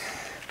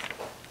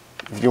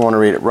 If you want to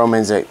read it,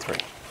 Romans 8:3.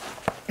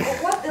 For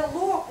what the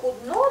law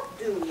could not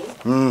do,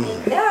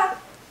 in that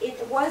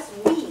it was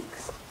weak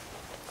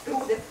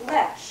through the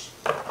flesh,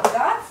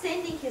 God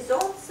sending his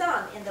own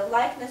Son in the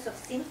likeness of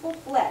sinful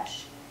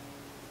flesh,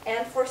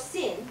 and for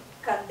sin,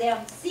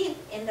 condemned sin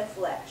in the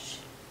flesh.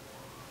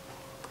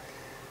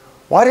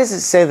 Why does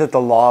it say that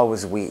the law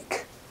was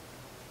weak?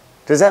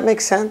 Does that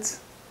make sense?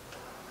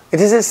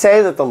 Does it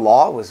say that the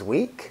law was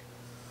weak?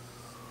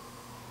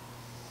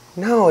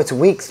 No, it's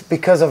weak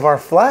because of our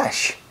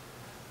flesh.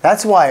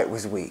 That's why it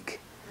was weak.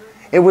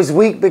 It was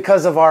weak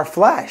because of our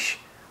flesh.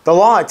 The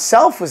law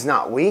itself was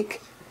not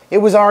weak. It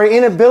was our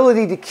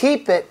inability to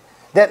keep it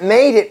that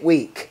made it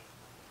weak.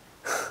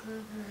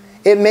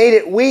 It made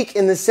it weak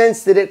in the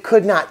sense that it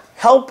could not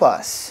help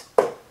us.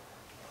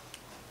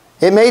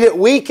 It made it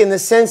weak in the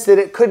sense that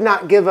it could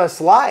not give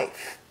us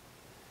life.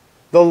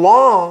 The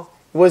law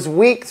was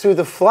weak through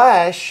the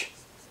flesh,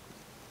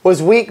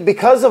 was weak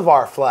because of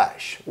our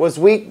flesh, was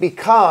weak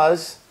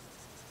because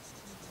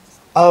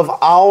of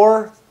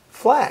our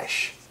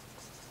flesh.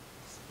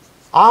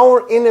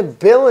 Our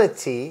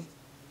inability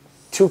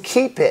to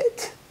keep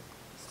it.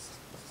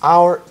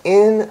 Our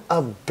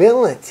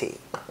inability.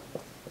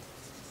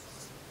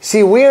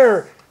 See,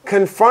 we're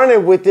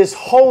confronted with this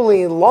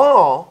holy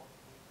law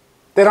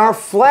that our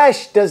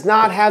flesh does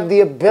not have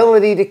the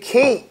ability to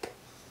keep.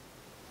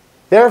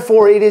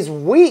 Therefore, it is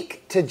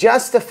weak to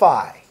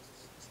justify.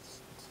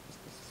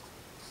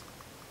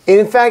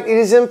 In fact, it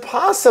is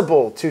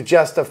impossible to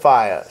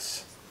justify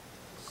us.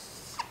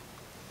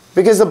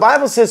 Because the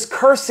Bible says,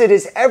 cursed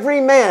is every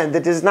man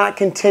that does not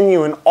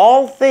continue in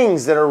all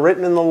things that are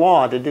written in the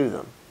law to do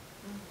them.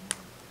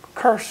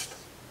 Cursed.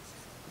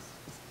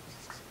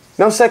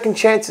 No second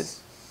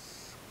chances.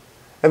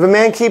 If a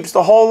man keeps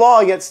the whole law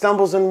yet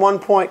stumbles in one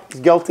point,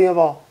 he's guilty of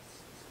all.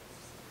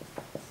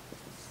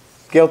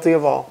 Guilty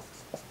of all.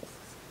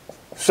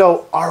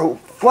 So our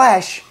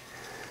flesh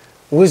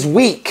was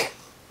weak,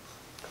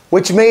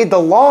 which made the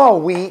law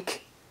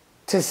weak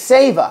to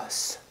save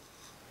us.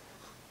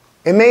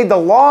 It made the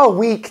law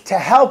weak to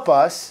help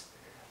us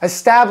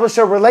establish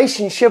a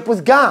relationship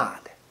with God.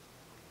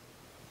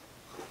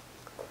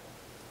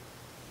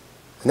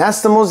 And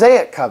that's the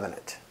Mosaic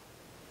covenant.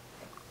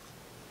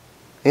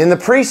 In the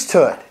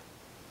priesthood.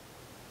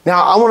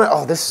 Now, I want to...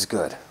 Oh, this is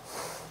good.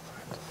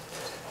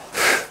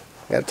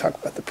 We got to talk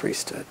about the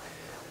priesthood.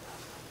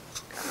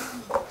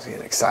 I was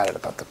getting excited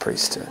about the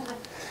priesthood.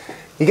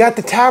 You got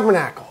the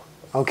tabernacle,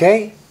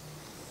 okay?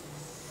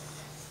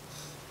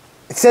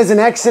 It says in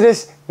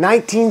Exodus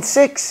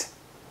 19:6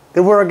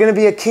 that we're going to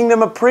be a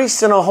kingdom of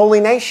priests and a holy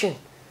nation.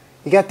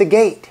 You got the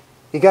gate.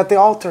 You got the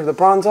altar, the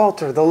bronze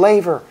altar, the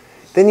laver.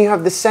 Then you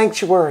have the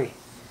sanctuary,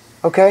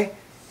 okay?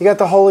 You got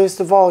the holiest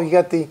of all. You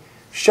got the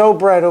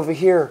showbread over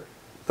here,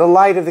 the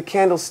light of the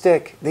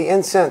candlestick, the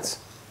incense,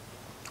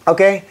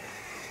 okay?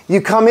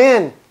 You come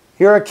in.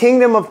 You're a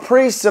kingdom of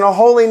priests and a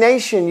holy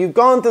nation. You've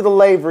gone through the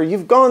laver.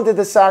 You've gone through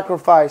the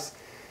sacrifice.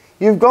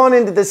 You've gone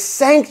into the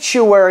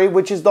sanctuary,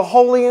 which is the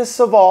holiest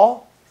of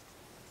all.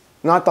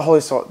 Not the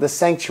holiest of all, the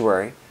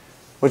sanctuary,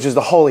 which is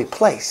the holy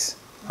place.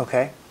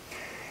 Okay?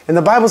 And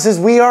the Bible says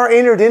we are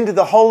entered into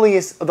the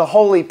holiest, the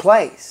holy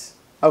place.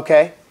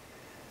 Okay?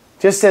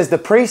 Just as the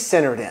priests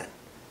entered in.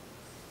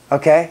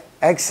 Okay?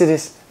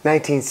 Exodus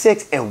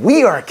 19:6. And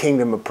we are a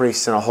kingdom of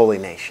priests and a holy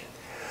nation.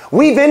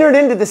 We've entered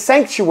into the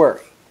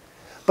sanctuary.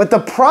 But the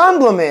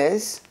problem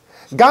is,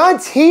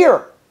 God's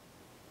here.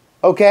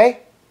 Okay?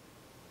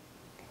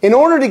 In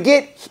order to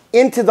get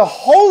into the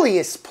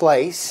holiest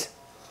place,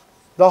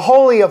 the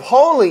Holy of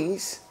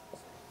Holies,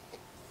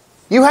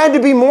 you had to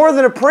be more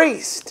than a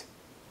priest.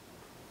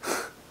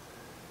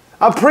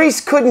 A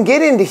priest couldn't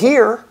get into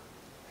here.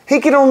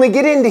 He could only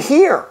get into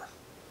here.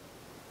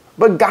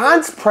 But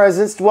God's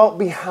presence dwelt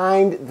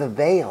behind the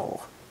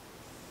veil.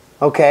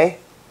 Okay?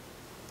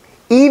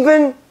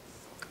 Even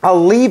a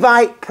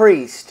Levite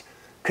priest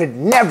could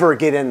never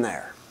get in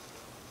there.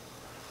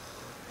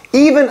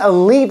 Even a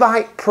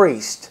Levite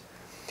priest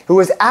who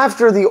was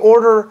after the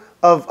order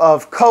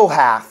of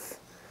Kohath,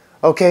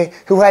 okay,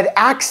 who had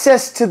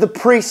access to the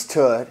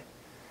priesthood,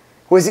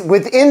 was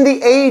within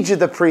the age of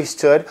the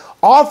priesthood,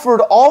 offered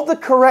all the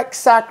correct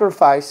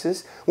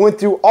sacrifices, went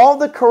through all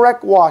the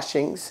correct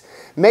washings,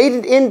 made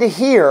it into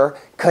here,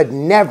 could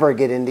never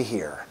get into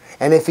here.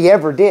 And if he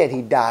ever did,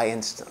 he'd die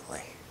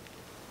instantly.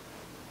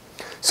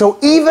 So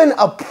even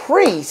a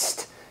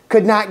priest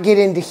could not get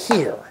into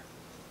here.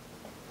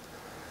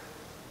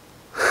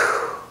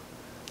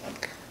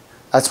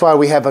 That's why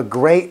we have a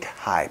great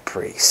high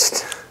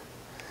priest,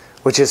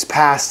 which is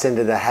passed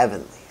into the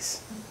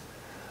heavenlies.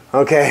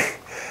 Okay?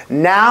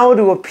 Now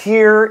to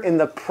appear in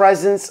the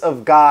presence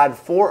of God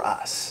for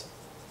us.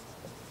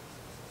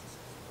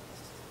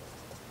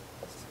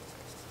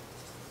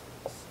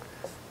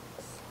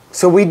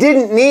 So we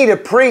didn't need a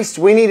priest,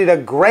 we needed a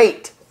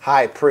great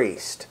high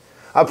priest.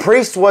 A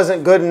priest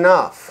wasn't good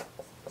enough.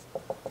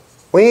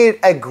 We needed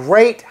a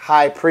great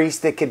high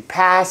priest that could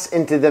pass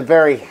into the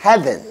very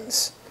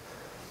heavens.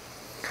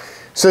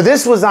 So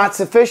this was not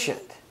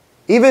sufficient.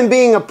 Even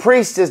being a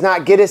priest does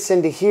not get us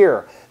into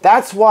here.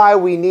 That's why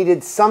we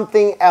needed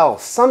something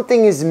else.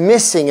 Something is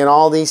missing in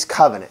all these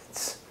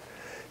covenants.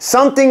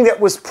 Something that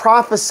was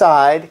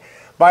prophesied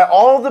by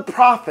all the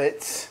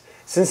prophets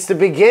since the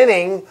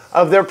beginning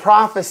of their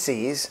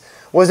prophecies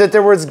was that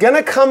there was going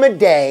to come a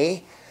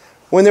day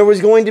when there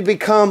was going to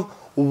become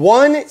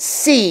one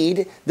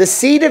seed, the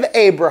seed of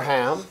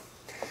Abraham.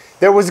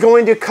 There was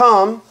going to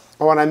come,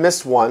 oh, and I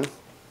missed one,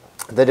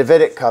 the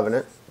Davidic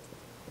covenant.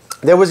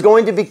 There was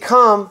going to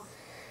become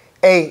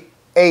a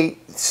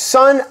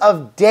son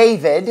of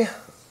David,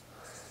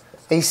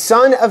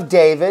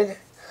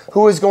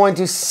 who was going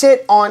to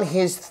sit on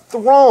his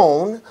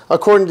throne,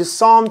 according to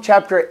Psalm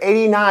chapter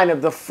 89,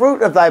 of the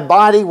fruit of thy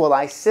body will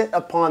I sit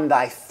upon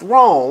thy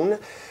throne.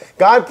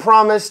 God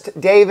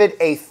promised David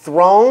a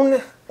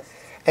throne,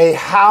 a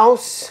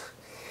house,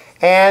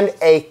 and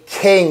a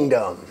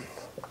kingdom.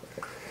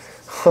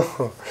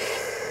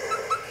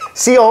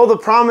 See, all the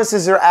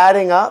promises are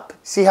adding up.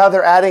 See how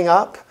they're adding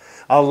up?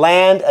 A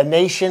land, a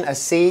nation, a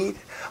seed,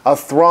 a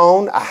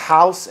throne, a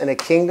house, and a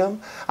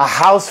kingdom. A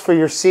house for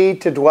your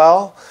seed to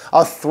dwell.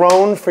 A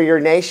throne for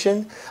your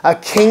nation. A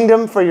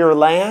kingdom for your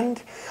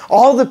land.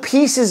 All the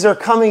pieces are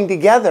coming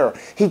together.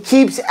 He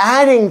keeps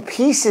adding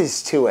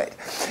pieces to it.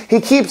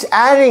 He keeps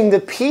adding the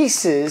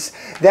pieces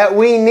that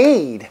we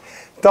need.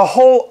 The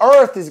whole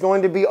earth is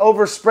going to be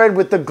overspread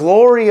with the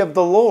glory of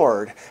the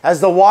Lord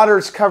as the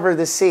waters cover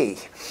the sea.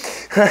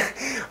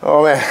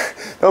 Oh man,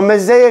 the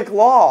Mosaic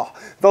law.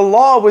 The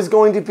law was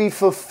going to be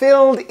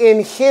fulfilled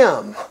in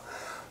Him.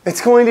 It's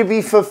going to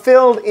be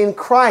fulfilled in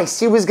Christ.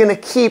 He was going to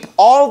keep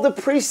all the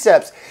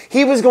precepts.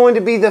 He was going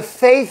to be the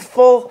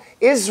faithful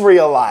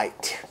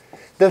Israelite.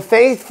 The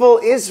faithful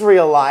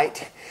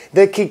Israelite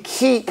that could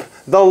keep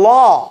the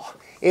law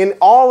in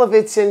all of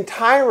its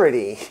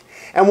entirety.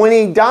 And when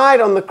He died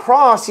on the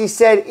cross, He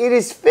said, "It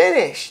is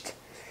finished.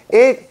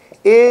 It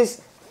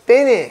is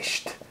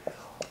finished."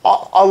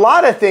 A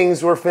lot of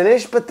things were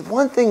finished, but the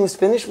one thing was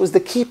finished was the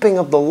keeping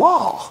of the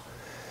law.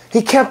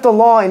 He kept the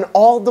law in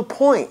all the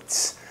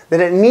points that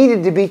it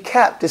needed to be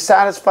kept to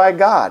satisfy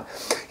God.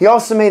 He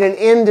also made an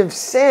end of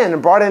sin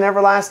and brought in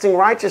everlasting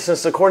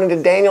righteousness according to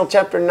Daniel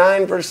chapter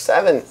 9 verse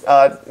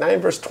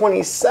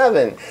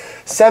 27.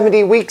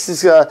 70 weeks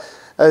is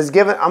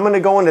given. I'm going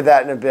to go into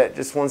that in a bit.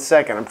 Just one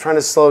second. I'm trying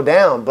to slow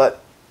down.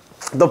 But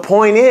the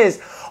point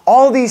is,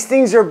 all these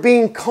things are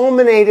being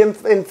culminated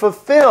and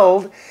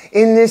fulfilled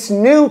in this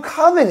new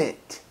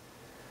covenant.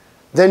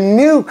 The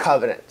new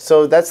covenant.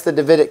 So that's the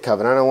Davidic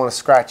covenant. I don't want to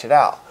scratch it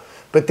out.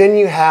 But then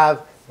you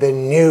have the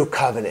new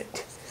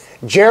covenant.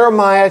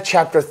 Jeremiah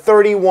chapter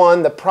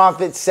 31, the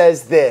prophet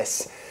says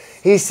this.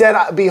 He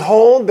said,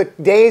 "Behold, the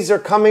days are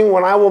coming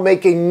when I will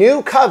make a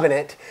new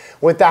covenant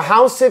with the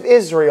house of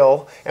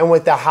Israel and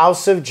with the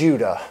house of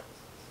Judah."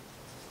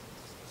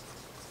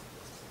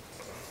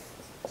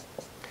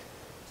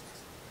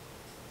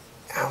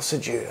 House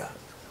of Judah.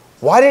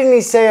 Why didn't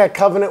He say a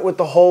covenant with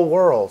the whole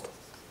world?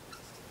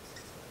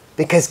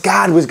 Because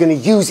God was going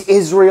to use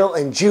Israel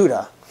and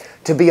Judah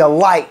to be a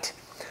light,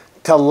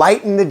 to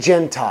lighten the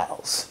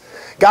Gentiles.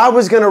 God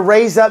was going to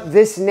raise up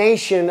this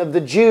nation of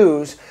the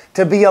Jews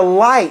to be a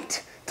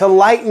light, to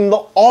lighten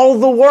all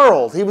the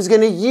world. He was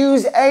going to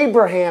use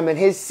Abraham and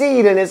his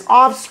seed and his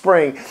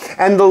offspring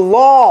and the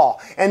law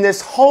and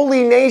this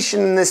holy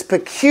nation and this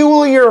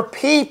peculiar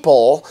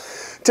people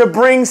to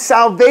bring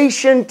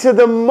salvation to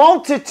the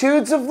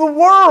multitudes of the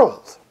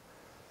world.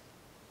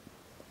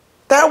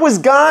 That was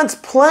God's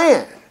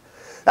plan.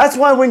 That's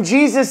why when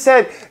Jesus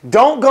said,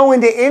 "Don't go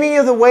into any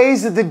of the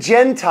ways of the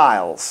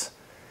Gentiles,"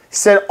 He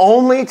said,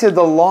 "Only to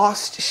the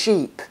lost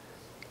sheep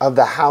of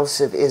the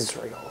house of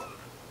Israel."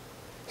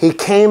 He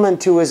came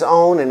unto His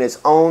own, and His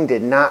own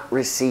did not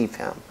receive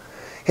Him.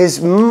 His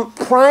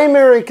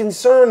primary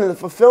concern in the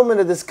fulfillment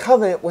of this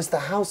covenant was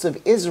the house of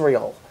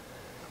Israel.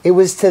 It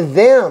was to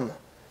them.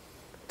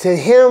 To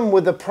Him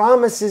were the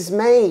promises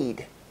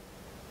made.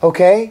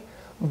 Okay?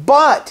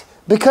 But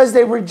because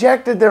they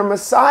rejected their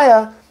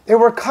Messiah, they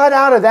were cut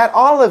out of that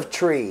olive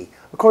tree.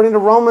 According to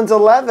Romans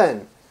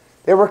 11.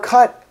 They were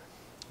cut.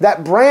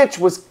 That branch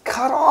was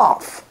cut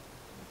off.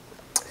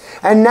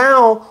 And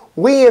now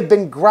we have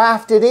been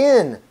grafted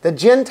in. The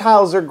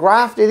Gentiles are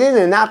grafted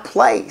in that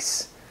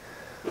place.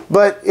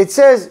 But it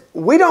says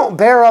we don't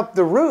bear up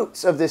the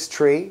roots of this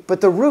tree, but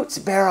the roots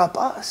bear up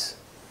us.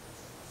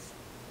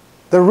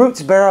 The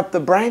roots bear up the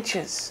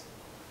branches.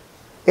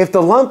 If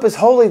the lump is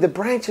holy, the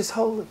branch is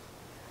holy.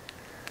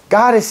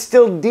 God is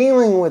still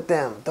dealing with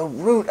them, the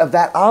root of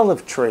that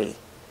olive tree.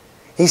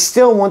 He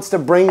still wants to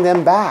bring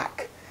them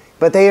back,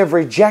 but they have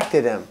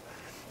rejected Him.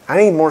 I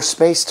need more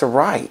space to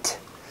write.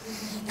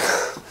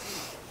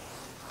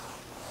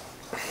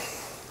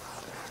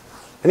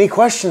 Any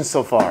questions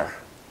so far?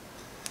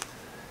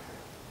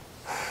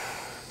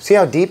 See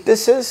how deep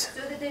this is?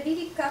 So the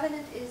Davidic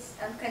covenant is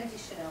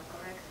unconditional,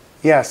 correct?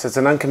 Yes, it's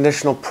an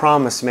unconditional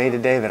promise made to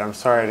David. I'm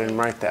sorry I didn't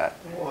write that.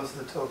 What was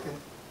the token?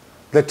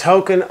 The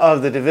token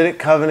of the Davidic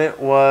covenant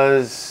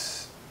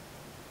was...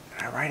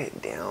 Did I write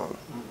it down?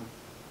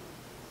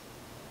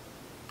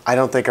 I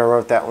don't think I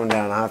wrote that one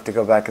down. I'll have to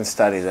go back and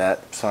study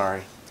that.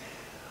 Sorry.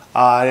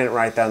 I didn't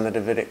write down the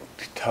Davidic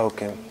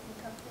token.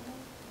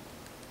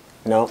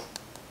 No. I'm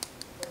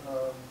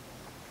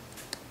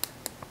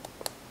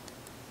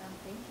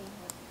thinking,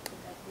 what could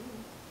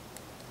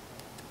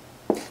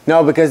that be?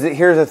 No, because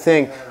here's the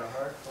thing. Kind of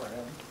hard for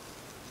him.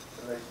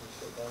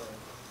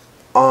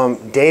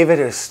 Relationship. David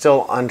is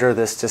still under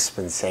this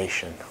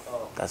dispensation.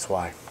 Oh. That's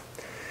why.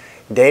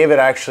 David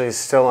actually is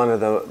still under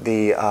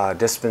the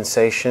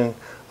dispensation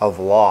of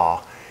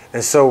law.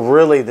 And so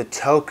really the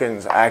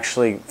tokens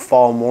actually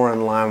fall more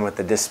in line with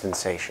the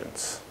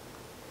dispensations.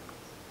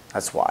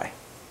 That's why.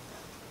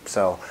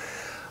 So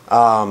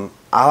I'll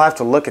have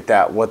to look at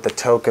that, what the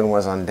token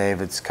was on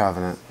David's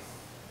covenant.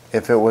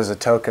 If it was a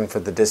token for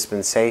the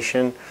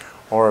dispensation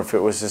or if it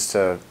was just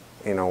a,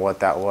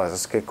 what that was.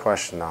 That's a good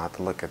question. I'll have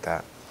to look at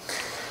that.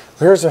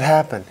 Here's what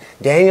happened.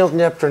 Daniel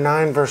chapter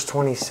 9 verse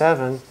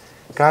 27,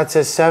 God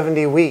says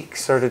 70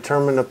 weeks are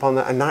determined upon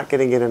the... I'm not going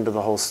to get into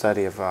the whole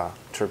study of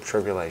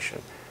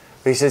tribulation.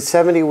 But he said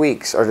 70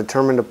 weeks are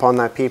determined upon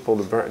that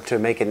people to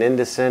make an end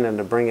to sin and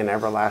to bring in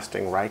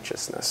everlasting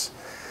righteousness.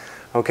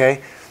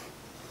 Okay?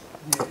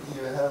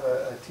 You have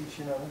a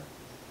teaching on it?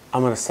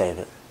 I'm going to save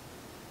it.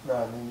 No,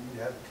 I mean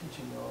you have a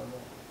teaching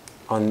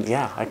on it.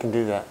 Yeah, I can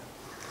do that.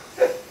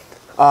 There's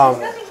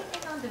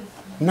nothing on the...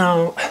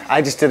 No,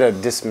 I just did a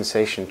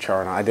dispensation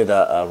chart. I did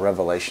a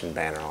Revelation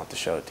banner. I'll have to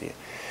show it to you.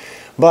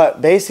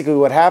 But basically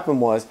what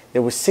happened was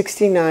there was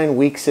 69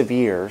 weeks of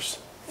years,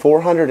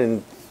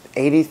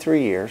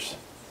 483 years,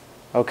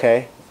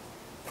 okay,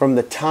 from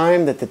the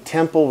time that the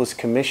temple was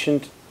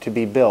commissioned to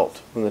be built,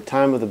 from the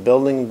time of the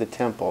building of the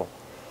temple,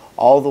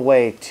 all the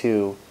way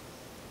to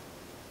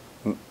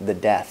the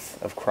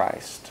death of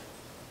Christ.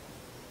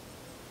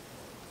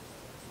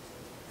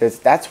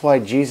 That's why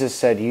Jesus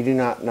said, you do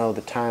not know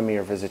the time of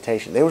your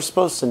visitation. They were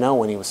supposed to know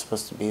when he was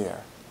supposed to be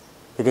there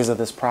because of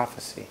this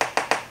prophecy.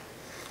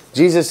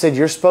 Jesus said,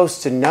 you're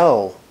supposed to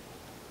know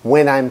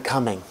when I'm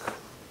coming.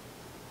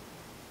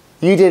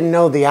 You didn't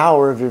know the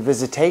hour of your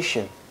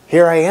visitation.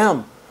 Here I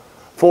am,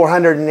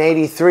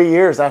 483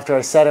 years after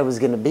I said I was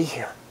going to be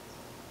here.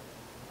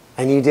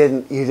 And you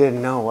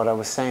didn't know what I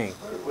was saying.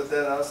 Would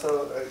that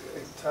also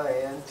tie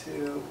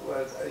into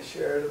what I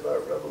shared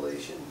about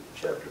Revelation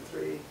chapter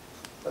 3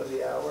 of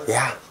the hour?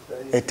 Yeah,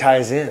 it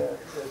ties in.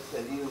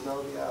 That you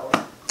know the hour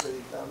that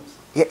he comes?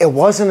 Yeah, it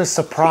wasn't a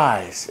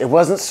surprise. It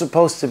wasn't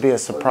supposed to be a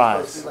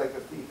surprise. Well, it's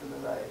supposed to be like a thief in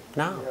the night.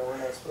 No. We're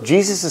not supposed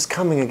Jesus is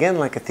coming again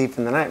like a thief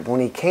in the night. But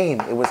when he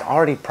came, it was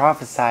already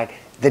prophesied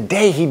the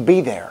day he'd be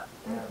there.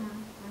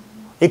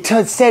 It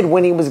said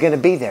when he was going to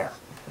be there.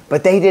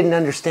 But they didn't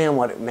understand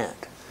what it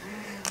meant.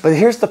 But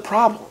here's the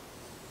problem.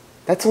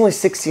 That's only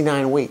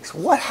 69 weeks.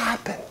 What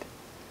happened?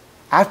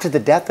 After the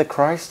death of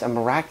Christ, a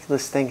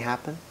miraculous thing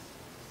happened.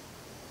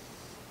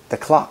 The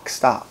clock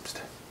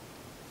stopped.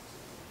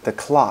 The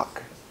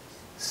clock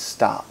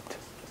stopped.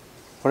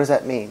 What does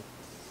that mean?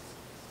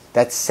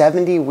 That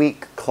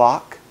 70-week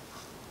clock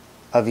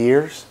of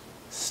years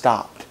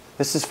stopped.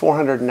 This is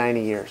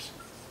 490 years.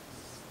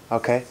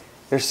 Okay?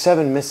 There's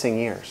 7 missing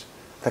years.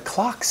 The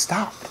clock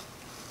stopped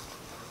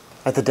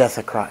at the death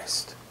of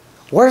Christ.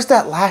 Where's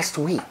that last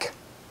week?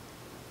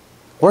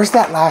 Where's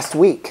that last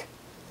week?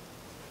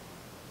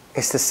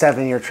 It's the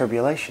 7-year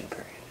tribulation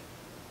period.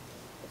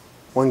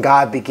 When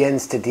God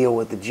begins to deal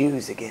with the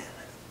Jews again.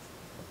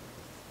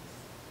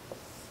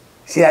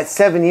 See, that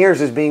 7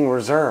 years is being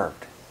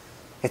reserved.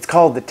 It's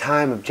called the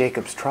time of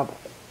Jacob's trouble.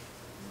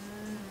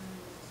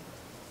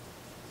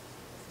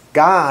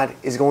 God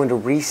is going to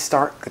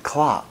restart the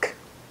clock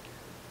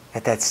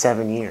at that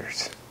 7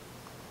 years.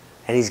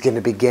 And he's going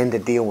to begin to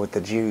deal with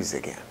the Jews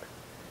again.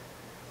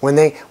 When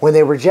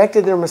they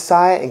rejected their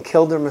Messiah and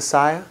killed their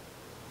Messiah,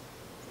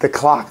 the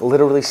clock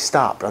literally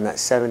stopped on that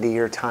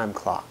 70-year time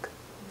clock.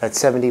 That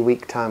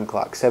 70-week time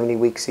clock, 70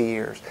 weeks a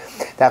year.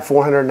 That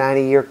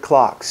 490-year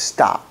clock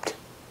stopped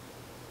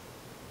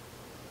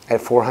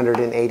at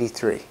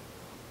 483.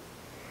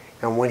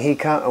 And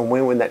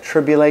when that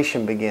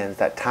tribulation begins,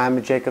 that time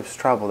of Jacob's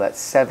trouble, that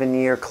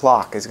 7-year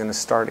clock is going to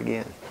start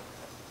again.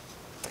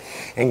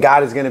 And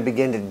God is going to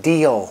begin to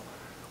deal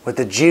with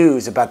the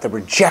Jews about the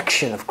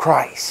rejection of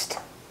Christ.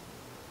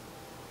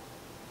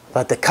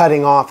 About the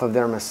cutting off of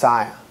their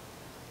Messiah.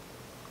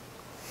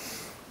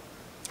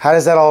 How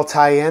does that all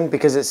tie in?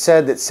 Because it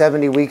said that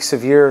 70 weeks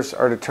of years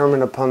are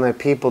determined upon thy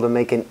people to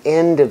make an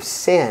end of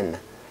sin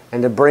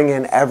and to bring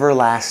in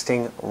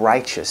everlasting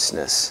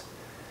righteousness.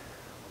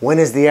 When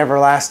is the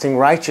everlasting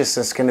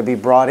righteousness going to be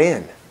brought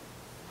in?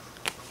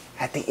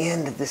 At the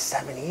end of this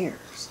 7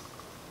 years.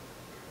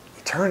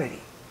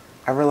 Eternity.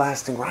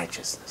 Everlasting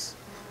righteousness.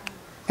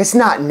 It's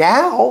not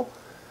now.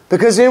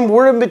 Because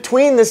we're in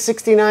between the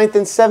 69th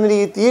and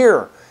 70th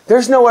year.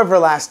 There's no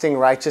everlasting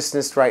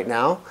righteousness right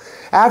now.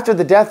 After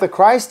the death of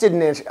Christ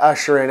didn't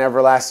usher in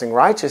everlasting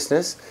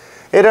righteousness.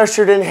 It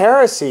ushered in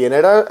heresy and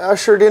it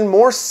ushered in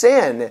more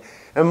sin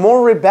and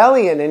more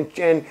rebellion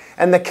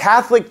and the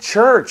Catholic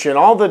Church and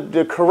all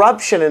the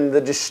corruption and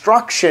the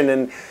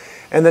destruction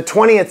And the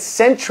 20th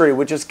century,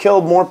 which has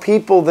killed more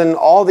people than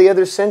all the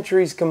other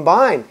centuries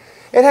combined,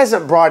 it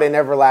hasn't brought in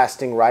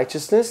everlasting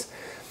righteousness.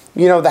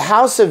 You know, the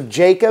house of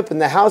Jacob and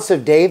the house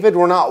of David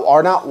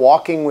are not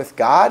walking with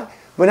God,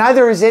 but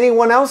neither is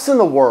anyone else in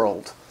the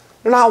world.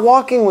 They're not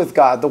walking with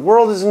God. The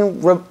world is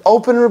in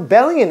open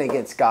rebellion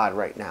against God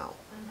right now.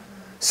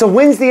 So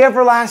when's the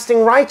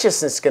everlasting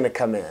righteousness going to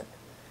come in?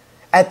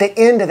 At the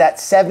end of that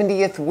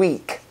 70th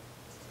week.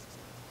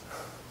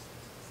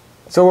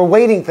 So we're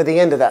waiting for the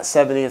end of that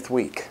 70th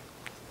week.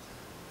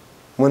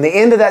 When the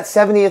end of that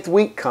 70th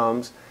week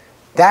comes,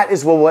 that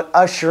is what will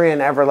usher in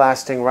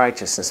everlasting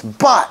righteousness.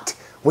 But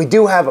we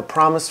do have a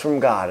promise from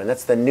God, and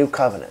that's the new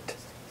covenant.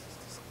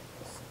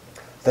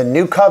 The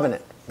new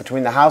covenant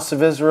between the house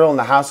of Israel and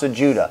the house of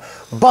Judah.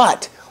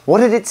 But, what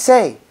did it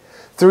say?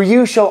 Through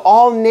you shall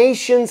all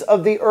nations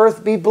of the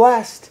earth be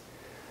blessed.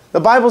 The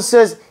Bible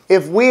says,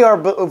 if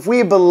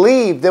we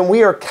believe, then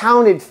we are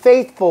counted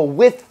faithful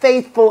with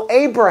faithful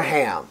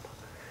Abraham.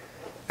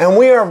 And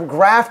we are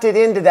grafted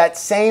into that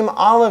same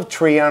olive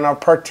tree and are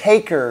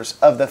partakers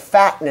of the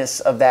fatness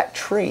of that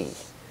tree.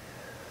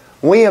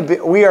 We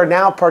are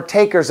now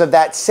partakers of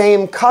that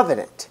same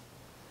covenant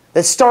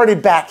that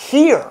started back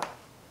here.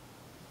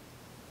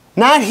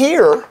 Not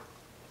here.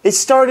 It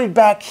started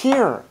back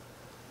here.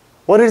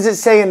 What does it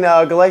say in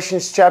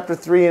Galatians chapter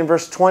 3 and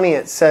verse 20?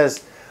 It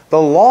says,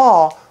 the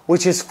law,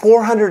 which is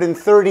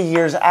 430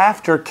 years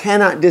after,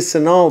 cannot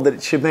disannul that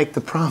it should make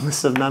the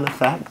promise of none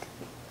effect.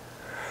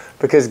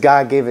 Because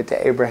God gave it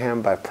to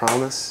Abraham by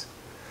promise.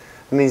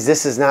 It means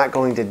this is not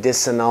going to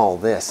disannul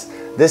this.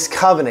 This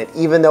covenant,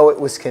 even though it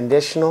was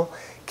conditional,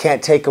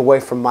 can't take away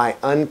from my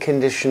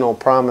unconditional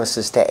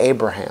promises to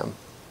Abraham.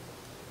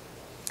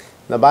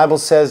 The Bible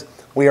says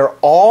we are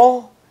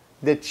all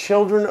the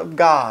children of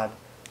God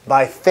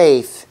by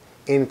faith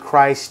in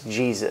Christ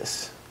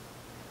Jesus.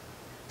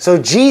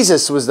 So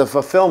Jesus was the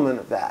fulfillment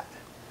of that.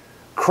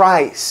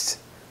 Christ,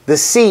 the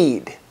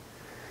seed,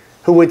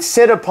 who would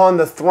sit upon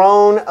the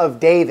throne of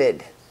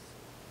David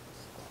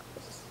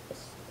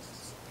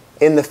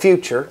in the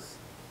future,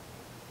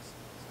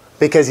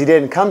 because he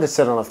didn't come to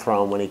sit on a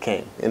throne when he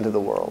came into the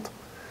world.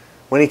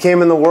 When he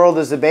came in the world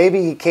as a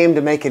baby, he came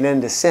to make an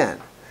end to sin.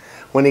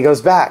 When he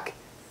comes back,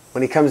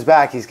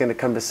 he's going to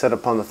come to sit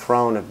upon the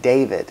throne of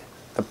David,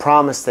 the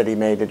promise that he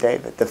made to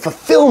David, the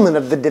fulfillment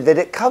of the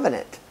Davidic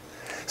covenant.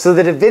 So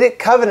the Davidic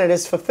covenant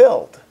is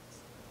fulfilled.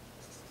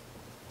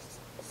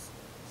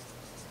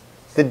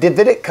 The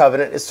Davidic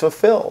covenant is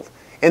fulfilled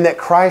in that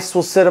Christ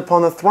will sit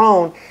upon the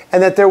throne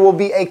and that there will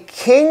be a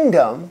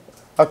kingdom,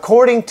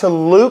 according to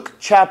Luke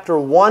chapter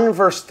 1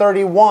 verse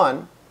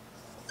 31.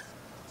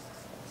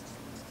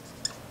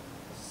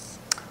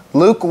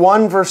 Luke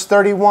 1 verse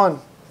 31.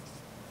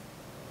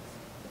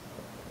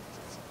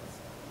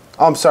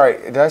 Oh, I'm sorry,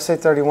 did I say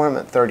 31? I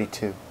meant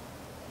 32.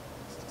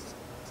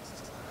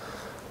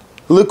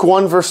 Luke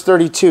 1 verse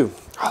 32.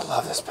 I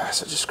love this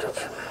passage of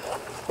Scripture.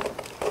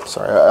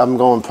 Sorry, I'm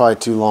going probably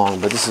too long,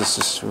 but this is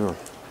just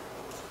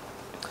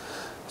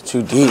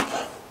too deep.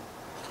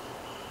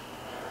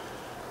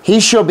 He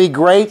shall be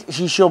great,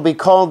 he shall be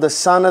called the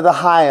Son of the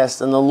Highest,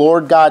 and the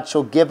Lord God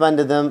shall give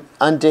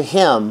unto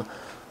him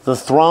the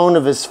throne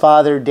of his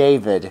father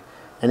David,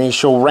 and he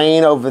shall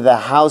reign over the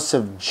house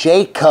of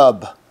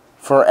Jacob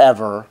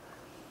forever,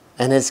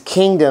 and his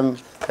kingdom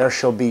there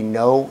shall be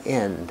no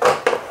end.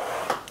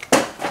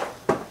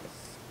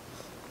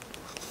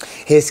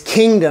 His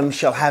kingdom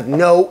shall have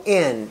no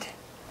end.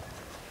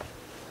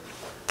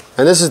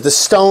 And this is the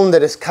stone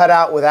that is cut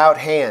out without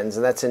hands,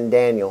 and that's in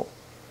Daniel,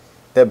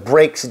 that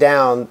breaks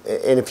down.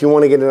 And if you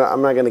want to get into,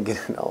 I'm not going to get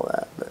into all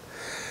that. But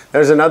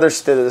there's another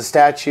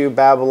statue,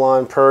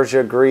 Babylon,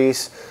 Persia,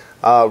 Greece,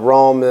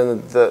 Rome,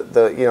 and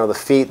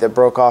the feet that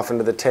broke off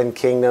into the 10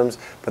 kingdoms.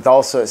 But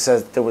also it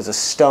says there was a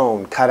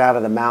stone cut out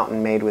of the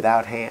mountain made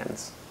without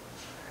hands,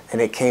 and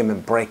it came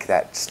and break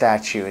that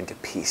statue into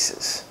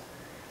pieces.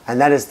 And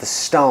that is the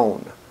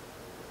stone,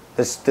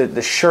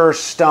 the sure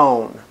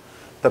stone,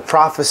 the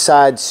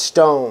prophesied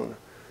stone.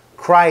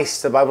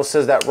 Christ, the Bible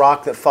says that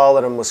rock that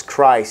followed him was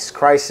Christ.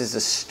 Christ is a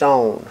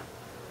stone.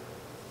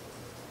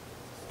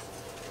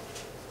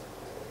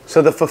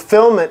 So the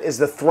fulfillment is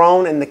the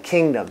throne and the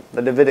kingdom,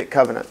 the Davidic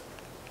covenant.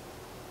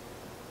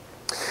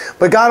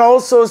 But God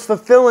also is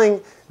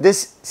fulfilling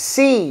this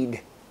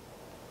seed.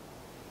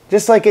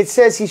 Just like it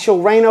says, he shall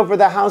reign over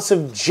the house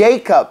of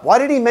Jacob. Why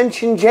did he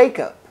mention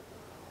Jacob?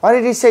 Why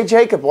did he say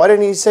Jacob? Why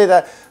didn't he say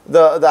that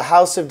the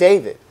house of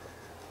David?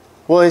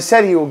 Well, he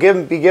said he will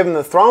be given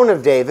the throne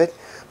of David,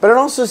 but it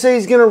also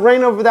says he's going to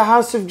reign over the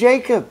house of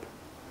Jacob.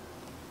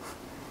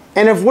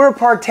 And if we're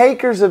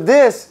partakers of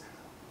this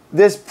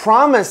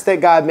promise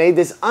that God made,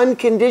 this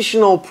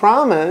unconditional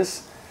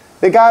promise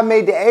that God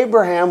made to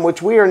Abraham,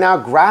 which we are now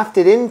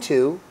grafted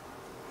into,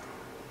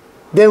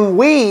 then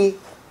we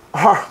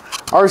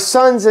are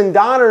sons and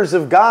daughters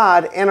of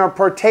God and are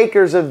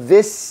partakers of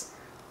this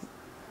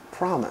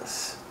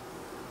promise.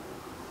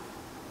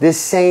 This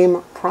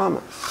same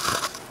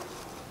promise.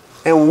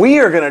 And we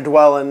are going to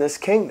dwell in this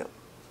kingdom.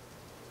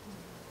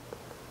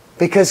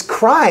 Because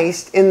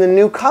Christ in the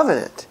new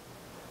covenant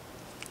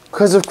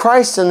Because of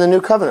Christ and the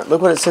new covenant.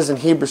 Look what it says in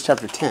Hebrews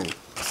chapter 10.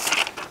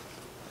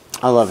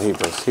 I love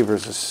Hebrews.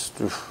 Hebrews is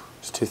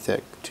it's too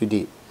thick, too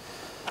deep.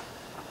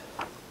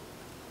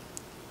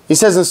 He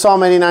says in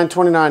Psalm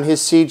 89:29,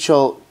 his seed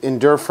shall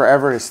endure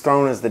forever. His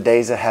throne is the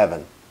days of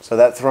heaven. So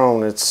that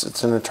throne,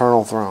 it's an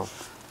eternal throne.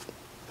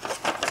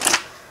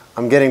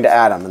 I'm getting to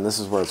Adam, and this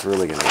is where it's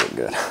really going to get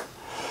good.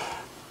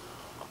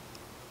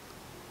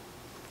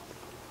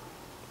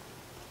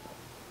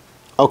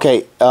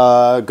 Okay,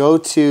 go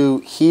to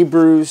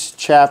Hebrews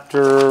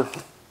 10.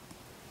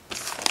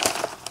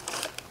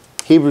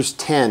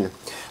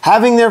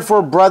 Having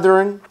therefore,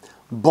 brethren,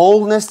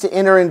 boldness to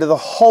enter into the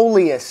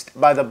holiest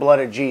by the blood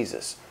of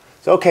Jesus.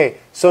 So, okay,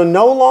 so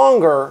no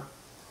longer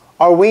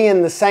are we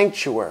in the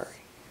sanctuary.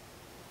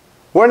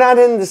 We're not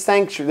in the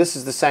sanctuary. This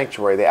is the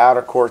sanctuary, the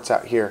outer courts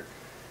out here.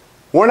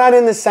 We're not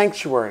in the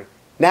sanctuary.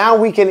 Now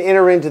we can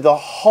enter into the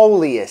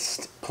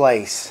holiest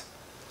place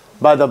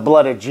by the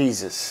blood of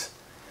Jesus.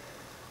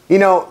 You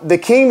know, the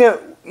kingdom,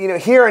 you know,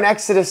 here in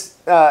Exodus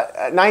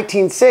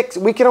 19:6,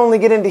 we can only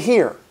get into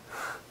here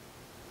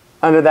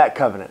under that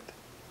covenant.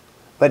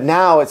 But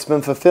now it's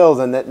been fulfilled,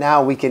 and that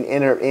now we can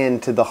enter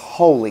into the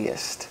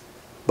holiest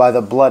by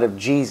the blood of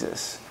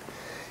Jesus.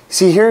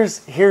 See, here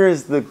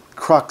is the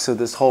crux of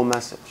this whole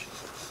message.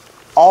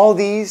 All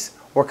these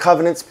were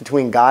covenants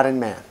between God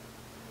and man.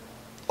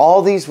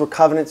 All these were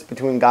covenants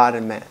between God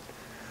and man.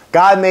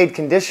 God made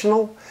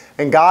conditional,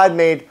 and God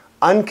made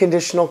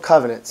unconditional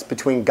covenants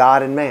between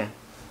God and man.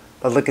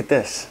 But look at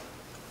this.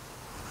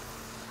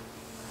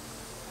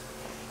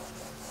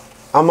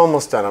 I'm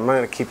almost done. I'm not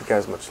going to keep you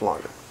guys much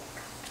longer.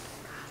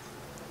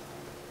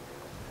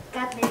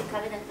 God made a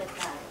covenant with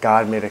God.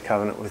 God made a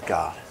covenant with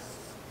God.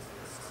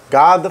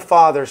 God the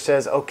Father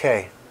says,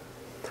 okay,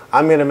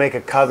 I'm going to make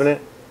a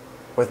covenant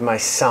with my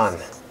Son.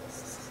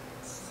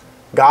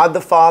 God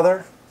the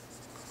Father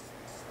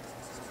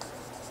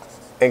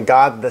and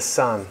God the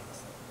Son.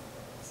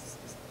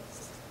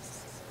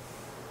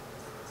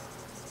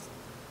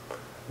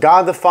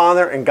 God the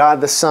Father and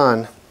God the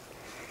Son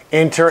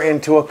enter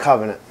into a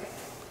covenant.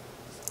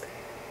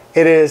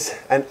 It is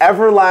an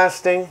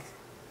everlasting,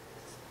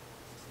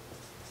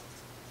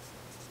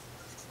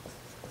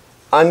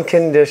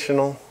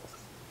 unconditional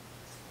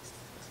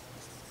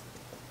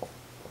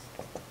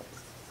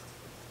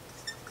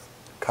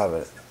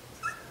covenant.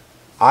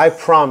 I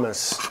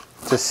promise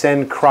to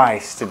send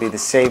Christ to be the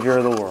Savior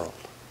of the world.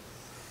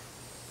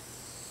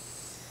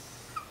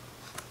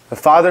 The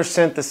Father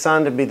sent the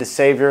Son to be the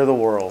Savior of the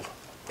world.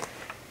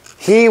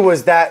 He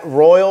was that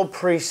royal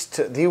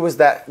priest, he was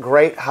that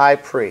great high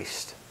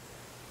priest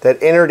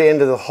that entered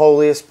into the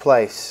holiest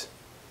place,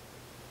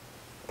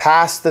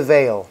 past the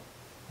veil,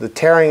 the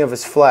tearing of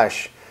his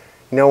flesh.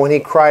 You know, when he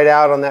cried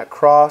out on that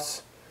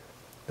cross,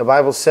 the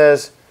Bible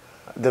says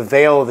the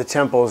veil of the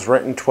temple was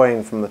rent in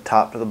twain from the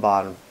top to the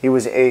bottom. He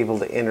was able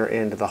to enter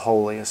into the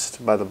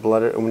holiest by the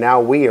blood. And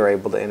now we are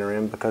able to enter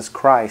in because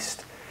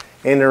Christ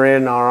entered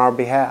in on our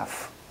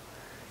behalf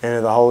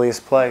into the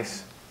holiest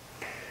place.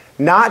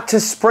 Not to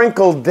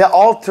sprinkle the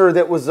altar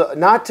that was,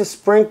 not to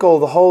sprinkle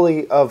the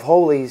Holy of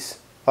Holies,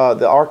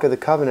 the Ark of the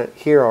Covenant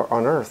here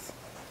on earth,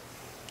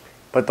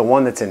 but the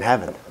one that's in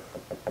heaven.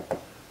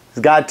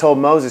 God told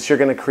Moses, you're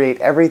going to create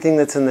everything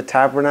that's in the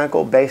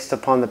tabernacle based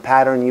upon the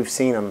pattern you've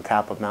seen on the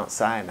top of Mount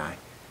Sinai.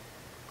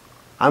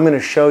 I'm going to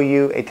show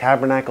you a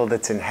tabernacle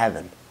that's in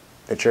heaven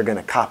that you're going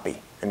to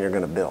copy and you're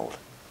going to build.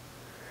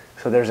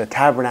 So there's a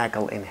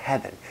tabernacle in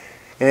heaven.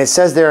 And it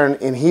says there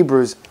in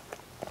Hebrews,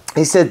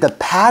 he said the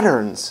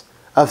patterns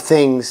of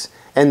things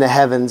in the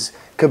heavens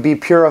could be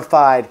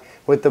purified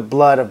with the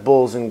blood of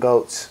bulls and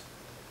goats.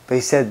 But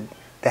he said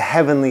the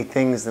heavenly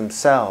things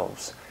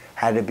themselves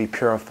had to be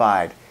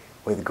purified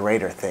with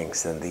greater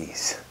things than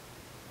these.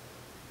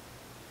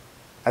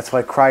 That's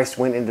why Christ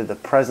went into the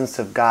presence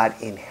of God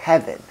in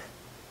heaven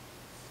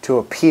to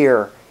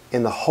appear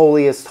in the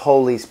holiest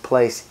holies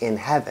place in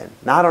heaven,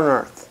 not on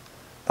earth,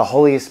 the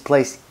holiest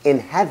place in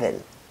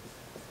heaven,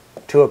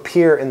 to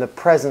appear in the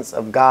presence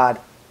of God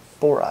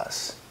for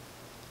us.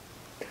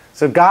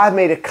 So God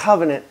made a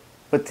covenant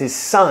with His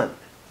Son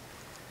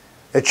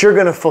that you're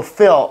going to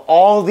fulfill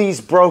all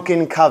these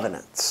broken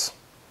covenants.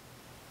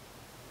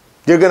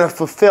 You're going to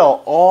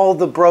fulfill all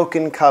the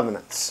broken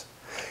covenants.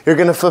 You're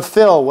going to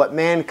fulfill what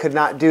man could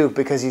not do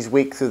because he's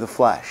weak through the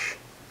flesh.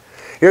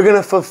 You're going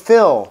to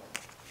fulfill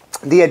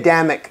the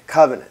Adamic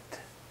covenant.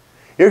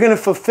 You're going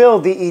to fulfill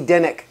the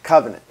Edenic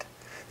covenant.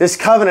 This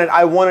covenant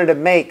I wanted to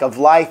make of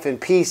life and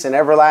peace and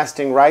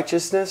everlasting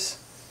righteousness,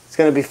 it's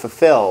going to be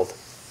fulfilled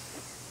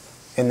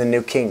in the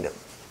new kingdom.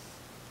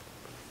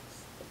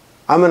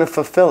 I'm going to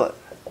fulfill it.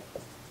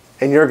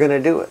 And you're going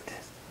to do it.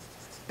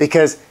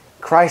 Because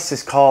Christ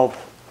is called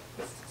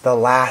the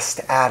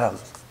last Adam.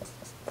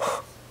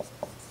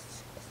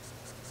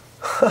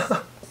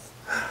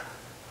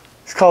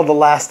 It's called the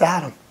last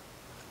Adam.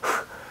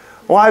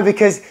 Why?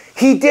 Because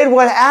He did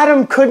what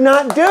Adam could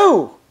not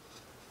do.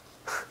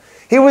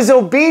 He was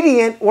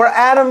obedient where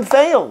Adam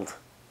failed.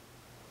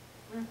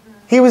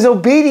 He was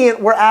obedient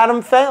where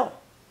Adam fell.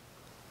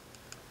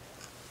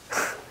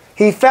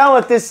 He fell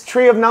at this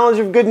tree of knowledge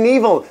of good and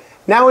evil.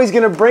 Now he's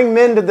going to bring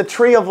men to the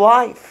tree of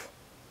life,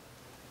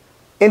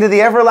 into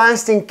the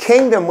everlasting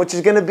kingdom, which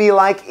is going to be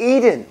like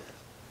Eden.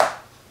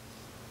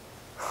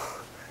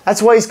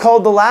 That's why he's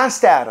called the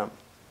last Adam.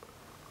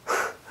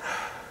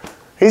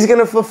 He's going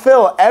to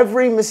fulfill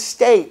every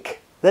mistake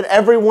that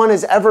everyone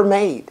has ever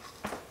made.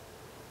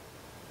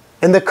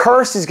 And the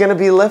curse is going to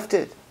be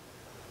lifted.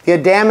 The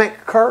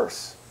Adamic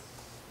curse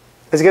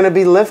is going to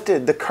be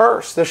lifted. The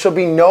curse. There shall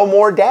be no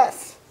more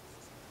death.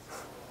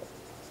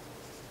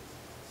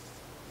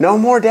 No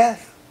more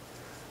death.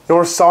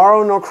 Nor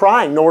sorrow nor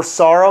crying. Nor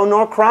sorrow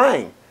nor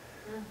crying.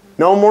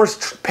 No more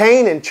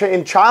pain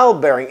in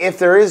childbearing. If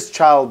there is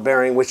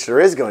childbearing, which there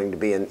is going to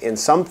be in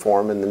some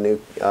form in the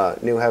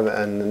new heaven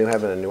and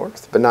new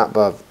earth. But not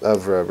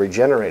of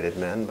regenerated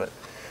men, but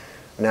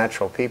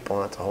natural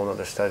people. That's a whole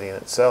other study in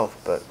itself.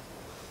 But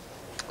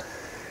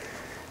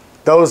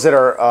those that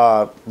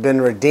are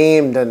been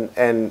redeemed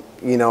and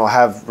you know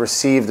have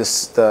received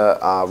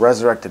the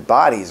resurrected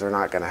bodies are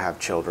not going to have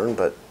children,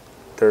 but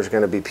there's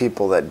going to be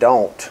people that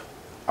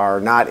are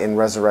not in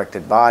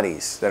resurrected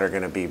bodies that are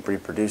going to be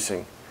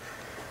reproducing.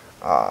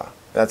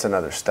 That's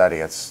another study.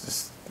 It's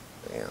just,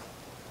 you know,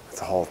 it's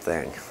a whole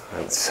thing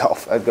in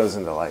itself. It goes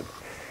into like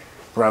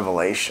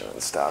Revelation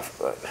and stuff,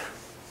 but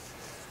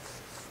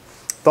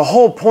the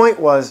whole point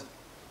was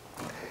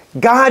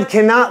God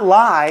cannot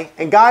lie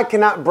and God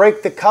cannot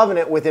break the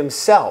covenant with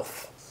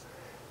himself.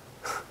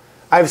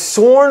 I've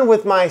sworn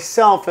with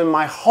myself in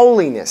my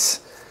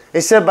holiness.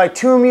 It said by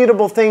two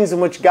immutable things in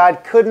which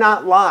God could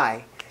not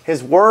lie,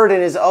 his word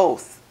and his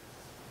oath.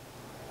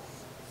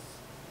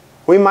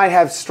 We might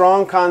have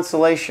strong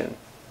consolation.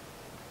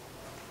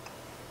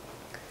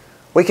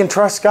 We can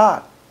trust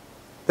God.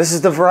 This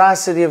is the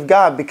veracity of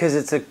God because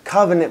it's a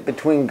covenant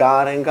between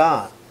God and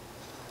God.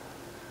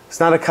 It's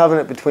not a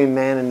covenant between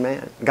man and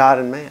man, God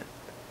and man.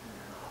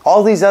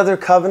 All these other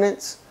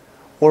covenants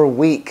were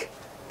weak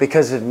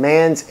because of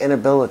man's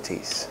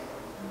inabilities.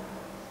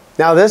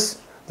 Now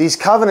these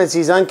covenants,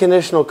 these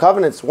unconditional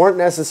covenants, weren't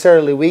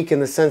necessarily weak in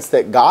the sense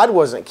that God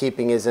wasn't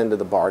keeping his end of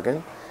the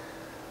bargain.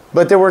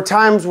 But there were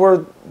times where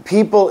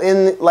people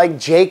like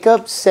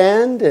Jacob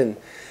sinned, and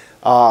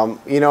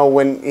you know,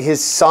 when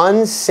his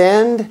sons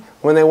sinned,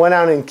 when they went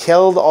out and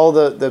killed all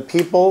the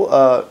people,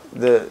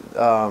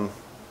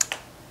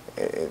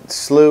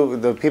 slew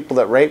the people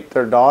that raped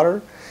their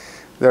daughter,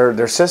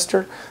 their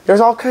sister.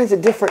 There's all kinds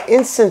of different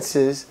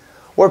instances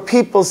where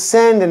people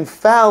sinned and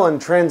fell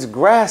and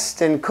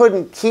transgressed and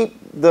couldn't keep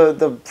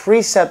the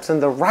precepts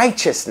and the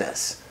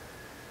righteousness.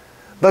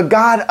 But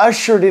God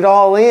ushered it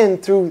all in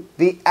through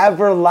the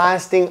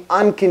everlasting,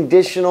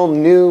 unconditional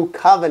new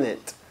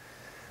covenant.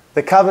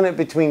 The covenant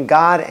between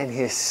God and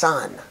his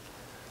Son.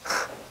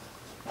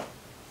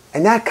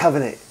 And that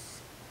covenant,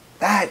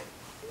 that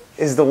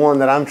is the one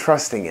that I'm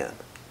trusting in.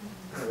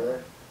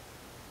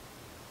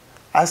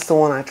 That's the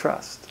one I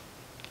trust.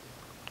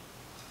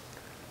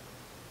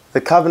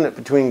 The covenant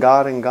between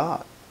God and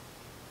God.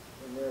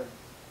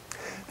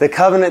 The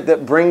covenant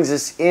that brings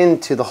us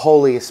into the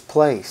holiest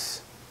place.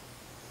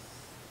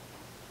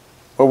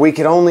 Where we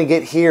could only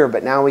get here,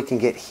 but now we can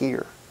get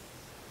here.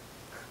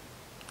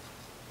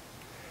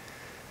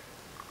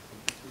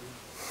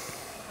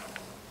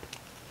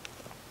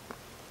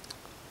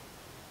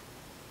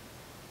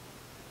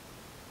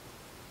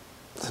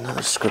 There's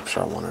another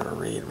scripture I wanted to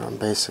read,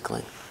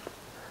 basically.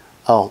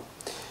 Oh,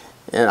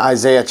 in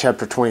Isaiah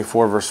chapter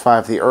 24, verse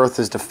 5, the earth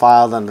is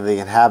defiled unto the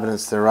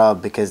inhabitants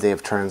thereof, because they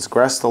have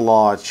transgressed the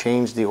law,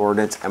 changed the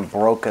ordinance, and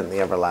broken the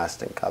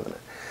everlasting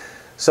covenant.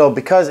 So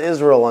because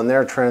Israel in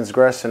their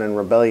transgression and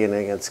rebellion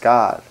against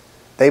God,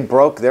 they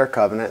broke their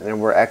covenant and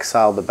were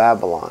exiled to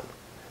Babylon.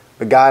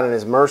 But God in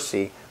his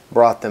mercy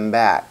brought them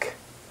back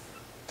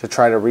to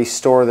try to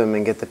restore them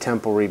and get the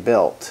temple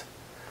rebuilt.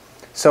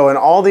 So in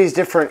all these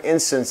different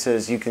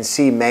instances, you can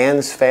see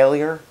man's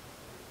failure,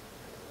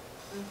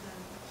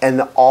 and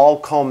all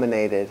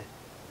culminated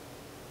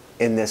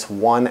in this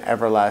one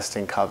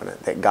everlasting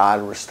covenant that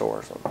God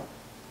restores them.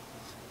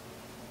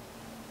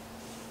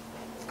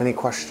 Any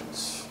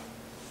questions?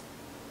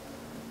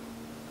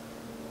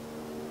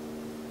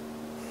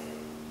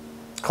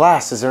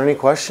 Class, is there any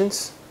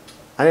questions?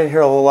 I didn't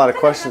hear a whole lot of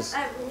questions.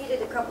 I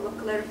needed a couple of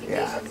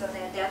clarifications on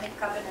the Adamic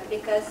covenant,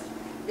 because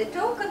the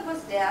token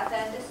was death,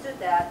 I understood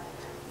that,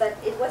 but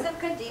it wasn't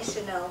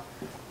conditional.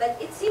 But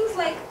it seems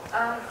like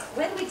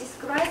when we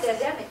describe the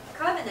Adamic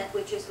covenant,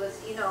 which was,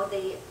 you know,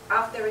 the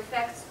after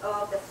effects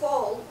of the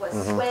fall, was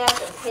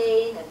sweat and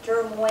pain and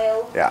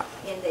turmoil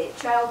in the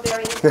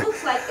childbearing, it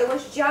looks like it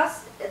was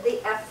just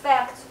the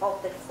effects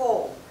of the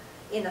fall.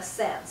 In a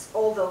sense,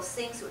 all those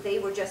things, they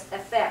were just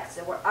effects,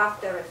 they were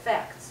after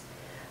effects.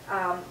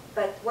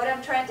 But what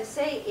I'm trying to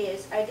say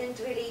is, I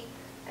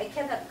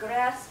cannot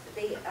grasp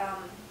the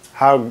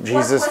how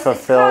Jesus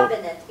fulfilled the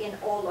covenant in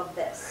all of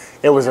this.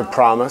 It was a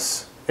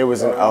promise. It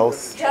was an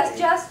oath.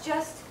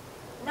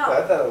 No.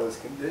 I thought it was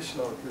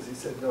conditional because he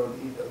said don't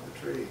eat of the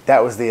tree.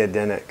 That was the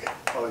Edenic.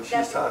 Oh,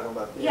 she's talking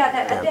about the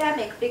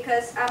Adamic,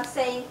 because I'm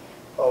saying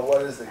Oh,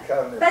 what is the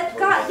covenant? But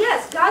God,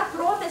 yes, God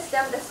promised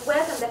them the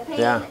sweat and the pain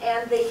Yeah.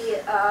 and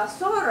the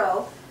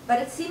sorrow, but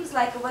it seems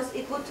like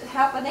it would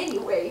happen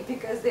anyway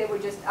because they were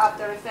just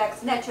after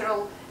effects,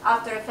 natural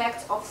after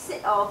effects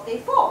of the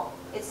fall.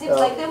 It seems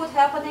like they would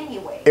happen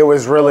anyway. It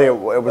was really, it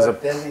was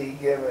But then he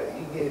gave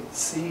the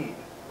seed.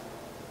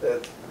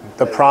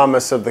 the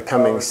promise of the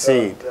coming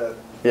seed.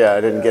 Yeah,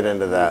 I didn't get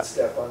into he'd that.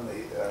 Step on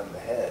the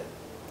head.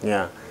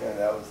 Yeah. And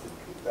that was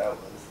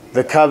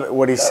The covenant,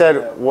 what he said,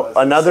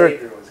 another,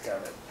 Savior was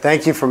coming.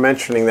 thank you for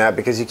mentioning that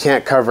because you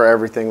can't cover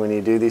everything when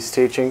you do these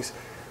teachings.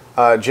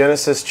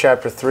 Genesis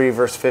chapter 3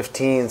 verse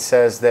 15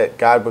 says that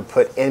God would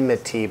put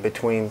enmity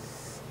between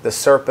the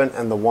serpent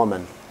and the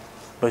woman,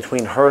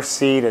 between her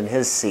seed and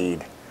his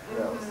seed.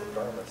 That was the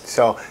promise.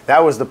 So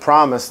that was the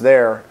promise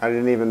there. I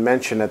didn't even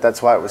mention it.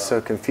 That's why it was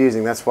so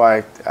confusing. That's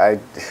why I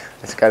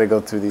just got to go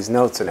through these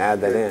notes and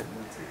add that in.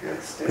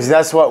 Because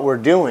that's what we're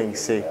doing,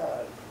 see.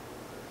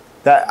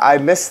 That I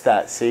missed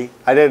that, see.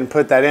 I didn't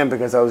put that in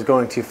because I was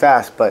going too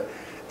fast, but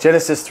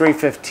Genesis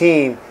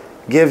 3:15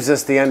 gives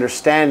us the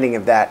understanding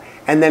of that.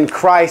 And then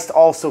Christ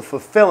also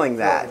fulfilling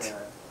that.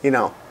 You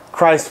know,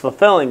 Christ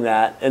fulfilling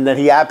that, and that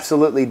he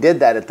absolutely did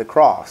that at the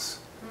cross.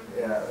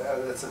 Yeah,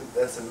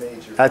 that's a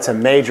major That's a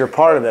major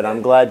part of it.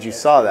 I'm glad you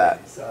saw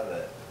that. Saw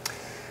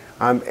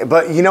that.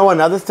 But you know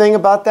another thing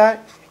about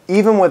that?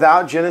 Even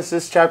without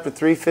Genesis chapter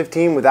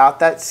 3:15, without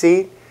that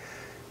seed,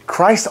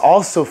 Christ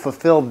also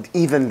fulfilled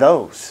even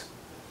those.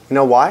 You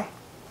know why?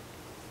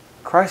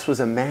 Christ was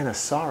a man of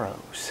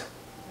sorrows,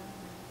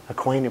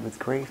 acquainted with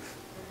grief.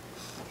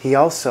 He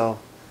also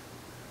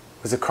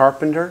was a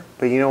carpenter,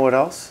 but you know what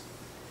else?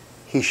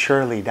 He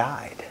surely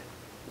died.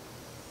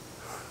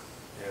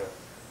 Yeah.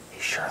 He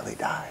surely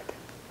died.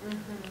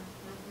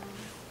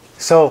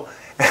 So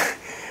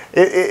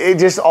it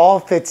just all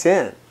fits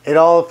in. It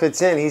all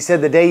fits in. He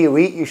said, the day you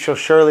eat, you shall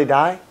surely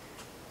die.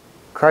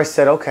 Christ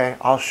said, okay,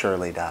 I'll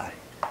surely die.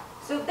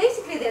 So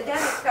basically the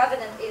Adamic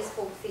covenant is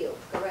fulfilled,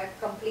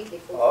 correct? Completely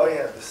fulfilled. Oh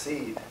yeah, the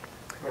seed.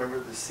 Remember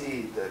the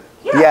seed that.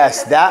 Yeah,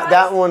 Yes, because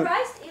that one.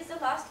 Christ is the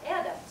last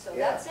Adam, so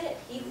Yeah. that's it.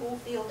 He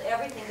fulfilled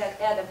everything that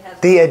Adam has.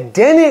 The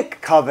Edenic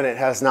covenant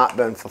has not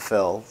been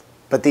fulfilled,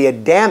 but the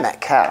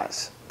Adamic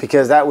has,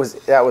 because that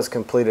was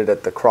completed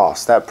at the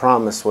cross. That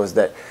promise was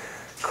that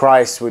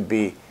Christ would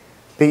be.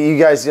 You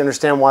guys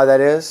understand why that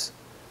is?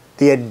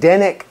 The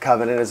Edenic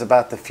covenant is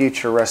about the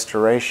future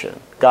restoration,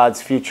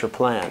 God's future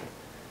plan.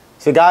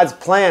 So God's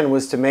plan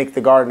was to make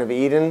the Garden of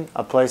Eden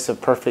a place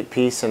of perfect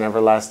peace and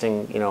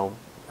everlasting,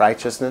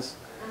 righteousness.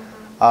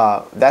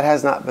 That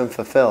has not been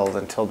fulfilled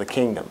until the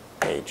kingdom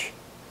age.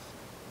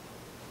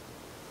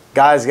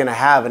 God's going to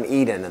have an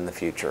Eden in the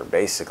future,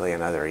 basically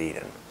another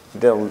Eden.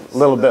 A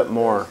little bit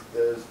more.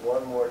 There's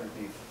one more to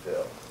be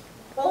fulfilled.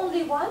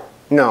 Only one?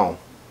 No.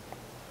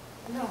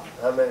 No.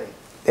 How many?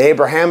 The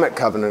Abrahamic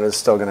covenant is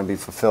still going to be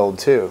fulfilled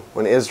too,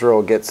 when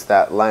Israel gets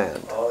that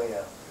land. Oh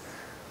yeah.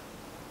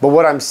 But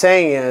what I'm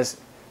saying is,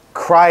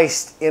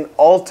 Christ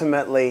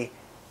ultimately,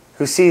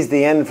 who sees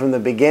the end from the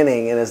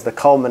beginning and is the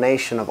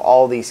culmination of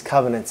all these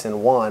covenants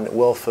in one,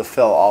 will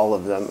fulfill all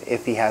of them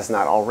if he has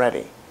not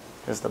already,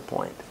 is the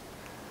point.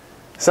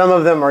 Some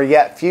of them are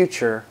yet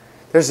future.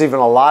 There's even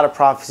a lot of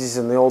prophecies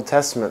in the Old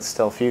Testament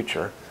still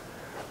future.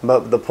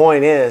 But the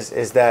point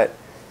is that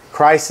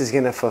Christ is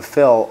going to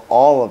fulfill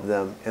all of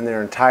them in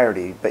their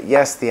entirety. But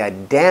yes, the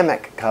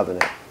Adamic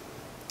covenant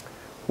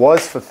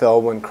was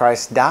fulfilled when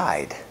Christ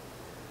died.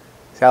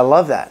 See, I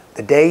love that.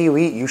 The day you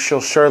eat, you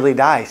shall surely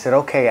die. He said,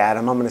 okay,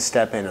 Adam, I'm going to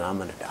step in and I'm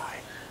going to die.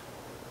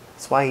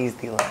 That's why he's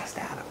the last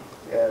Adam.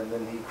 Yeah, and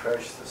then he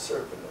crushed the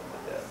serpent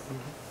unto death.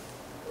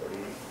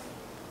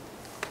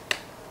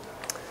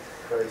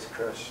 Or Christ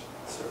crushed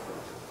the serpent.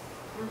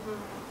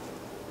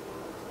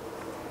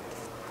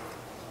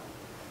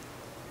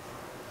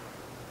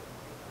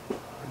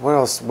 What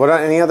else?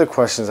 Any other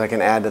questions I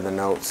can add to the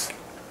notes?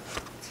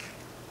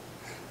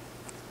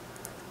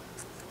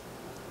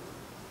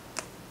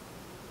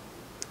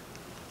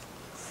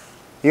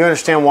 You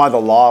understand why the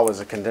law was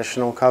a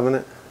conditional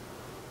covenant?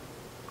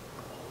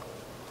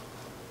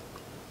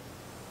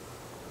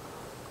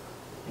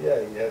 Yeah,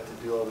 you have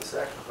to do all the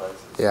sacrifices.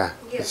 Yeah,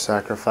 the Yes.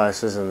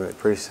 sacrifices and the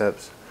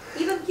precepts.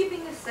 Even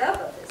keeping the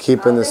Sabbath. is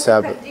Keeping the not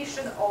Sabbath. a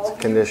condition of you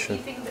Condition.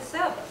 keeping the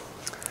Sabbath.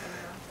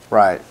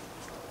 Right.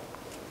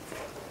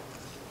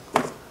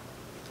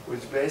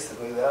 Which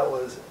basically that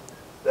was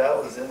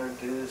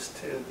introduced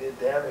to the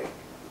Adamic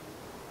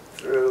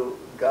through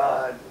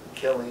God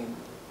killing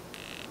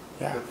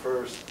Yeah.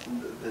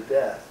 the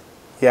death.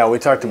 Yeah, we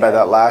talked about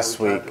that last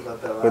We week talked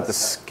about that with the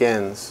last time.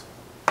 skins.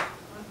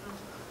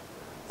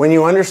 When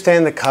you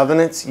understand the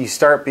covenants, you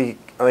start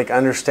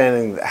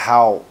understanding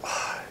how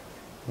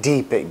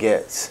deep it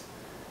gets.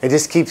 It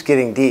just keeps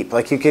getting deep.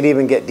 Like you could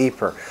even get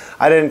deeper.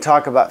 I didn't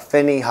talk about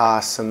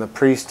Phinehas and the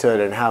priesthood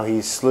and how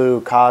he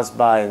slew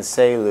Cosbi and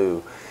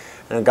Selu.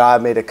 And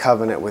God made a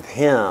covenant with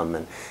him.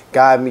 And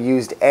God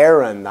used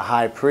Aaron, the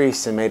high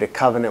priest, and made a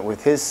covenant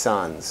with his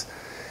sons.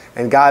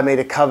 And God made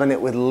a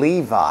covenant with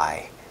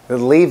Levi. That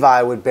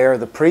Levi would bear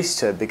the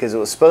priesthood because it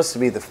was supposed to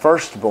be the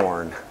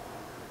firstborn.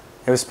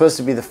 It was supposed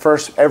to be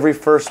every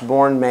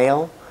firstborn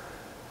male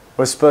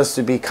was supposed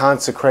to be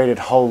consecrated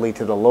wholly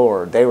to the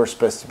Lord. They were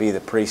supposed to be the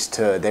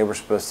priesthood. They were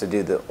supposed to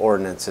do the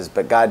ordinances.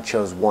 But God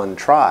chose one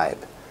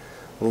tribe,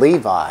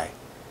 Levi,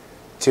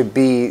 to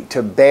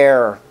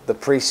bear the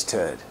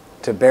priesthood,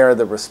 to bear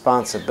the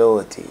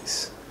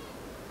responsibilities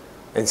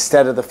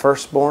instead of the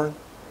firstborn.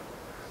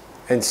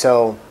 And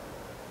so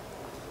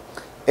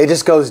it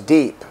just goes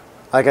deep.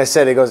 Like I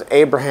said, it goes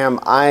Abraham,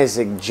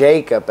 Isaac,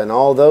 Jacob, and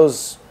all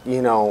those,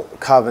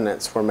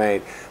 covenants were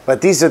made.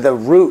 But these are the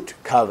root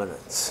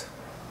covenants.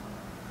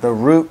 The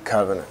root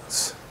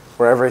covenants,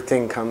 where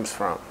everything comes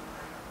from.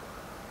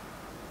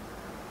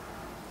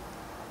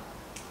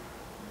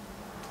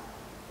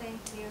 Thank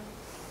you.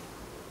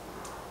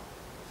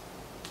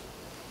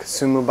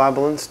 Kisumu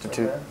Bible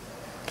Institute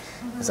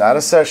Amen. is out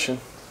of session.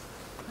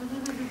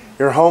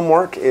 Your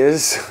homework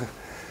is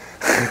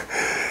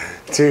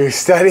to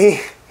study.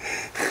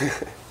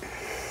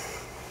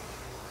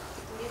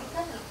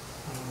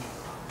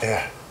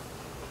 Yeah.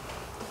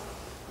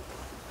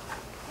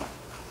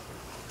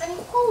 I mean,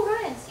 call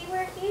Ryan, see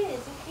where he is.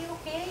 Is he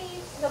okay?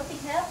 If something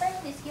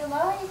happened, is he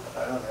alive?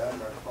 I don't have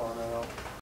my phone.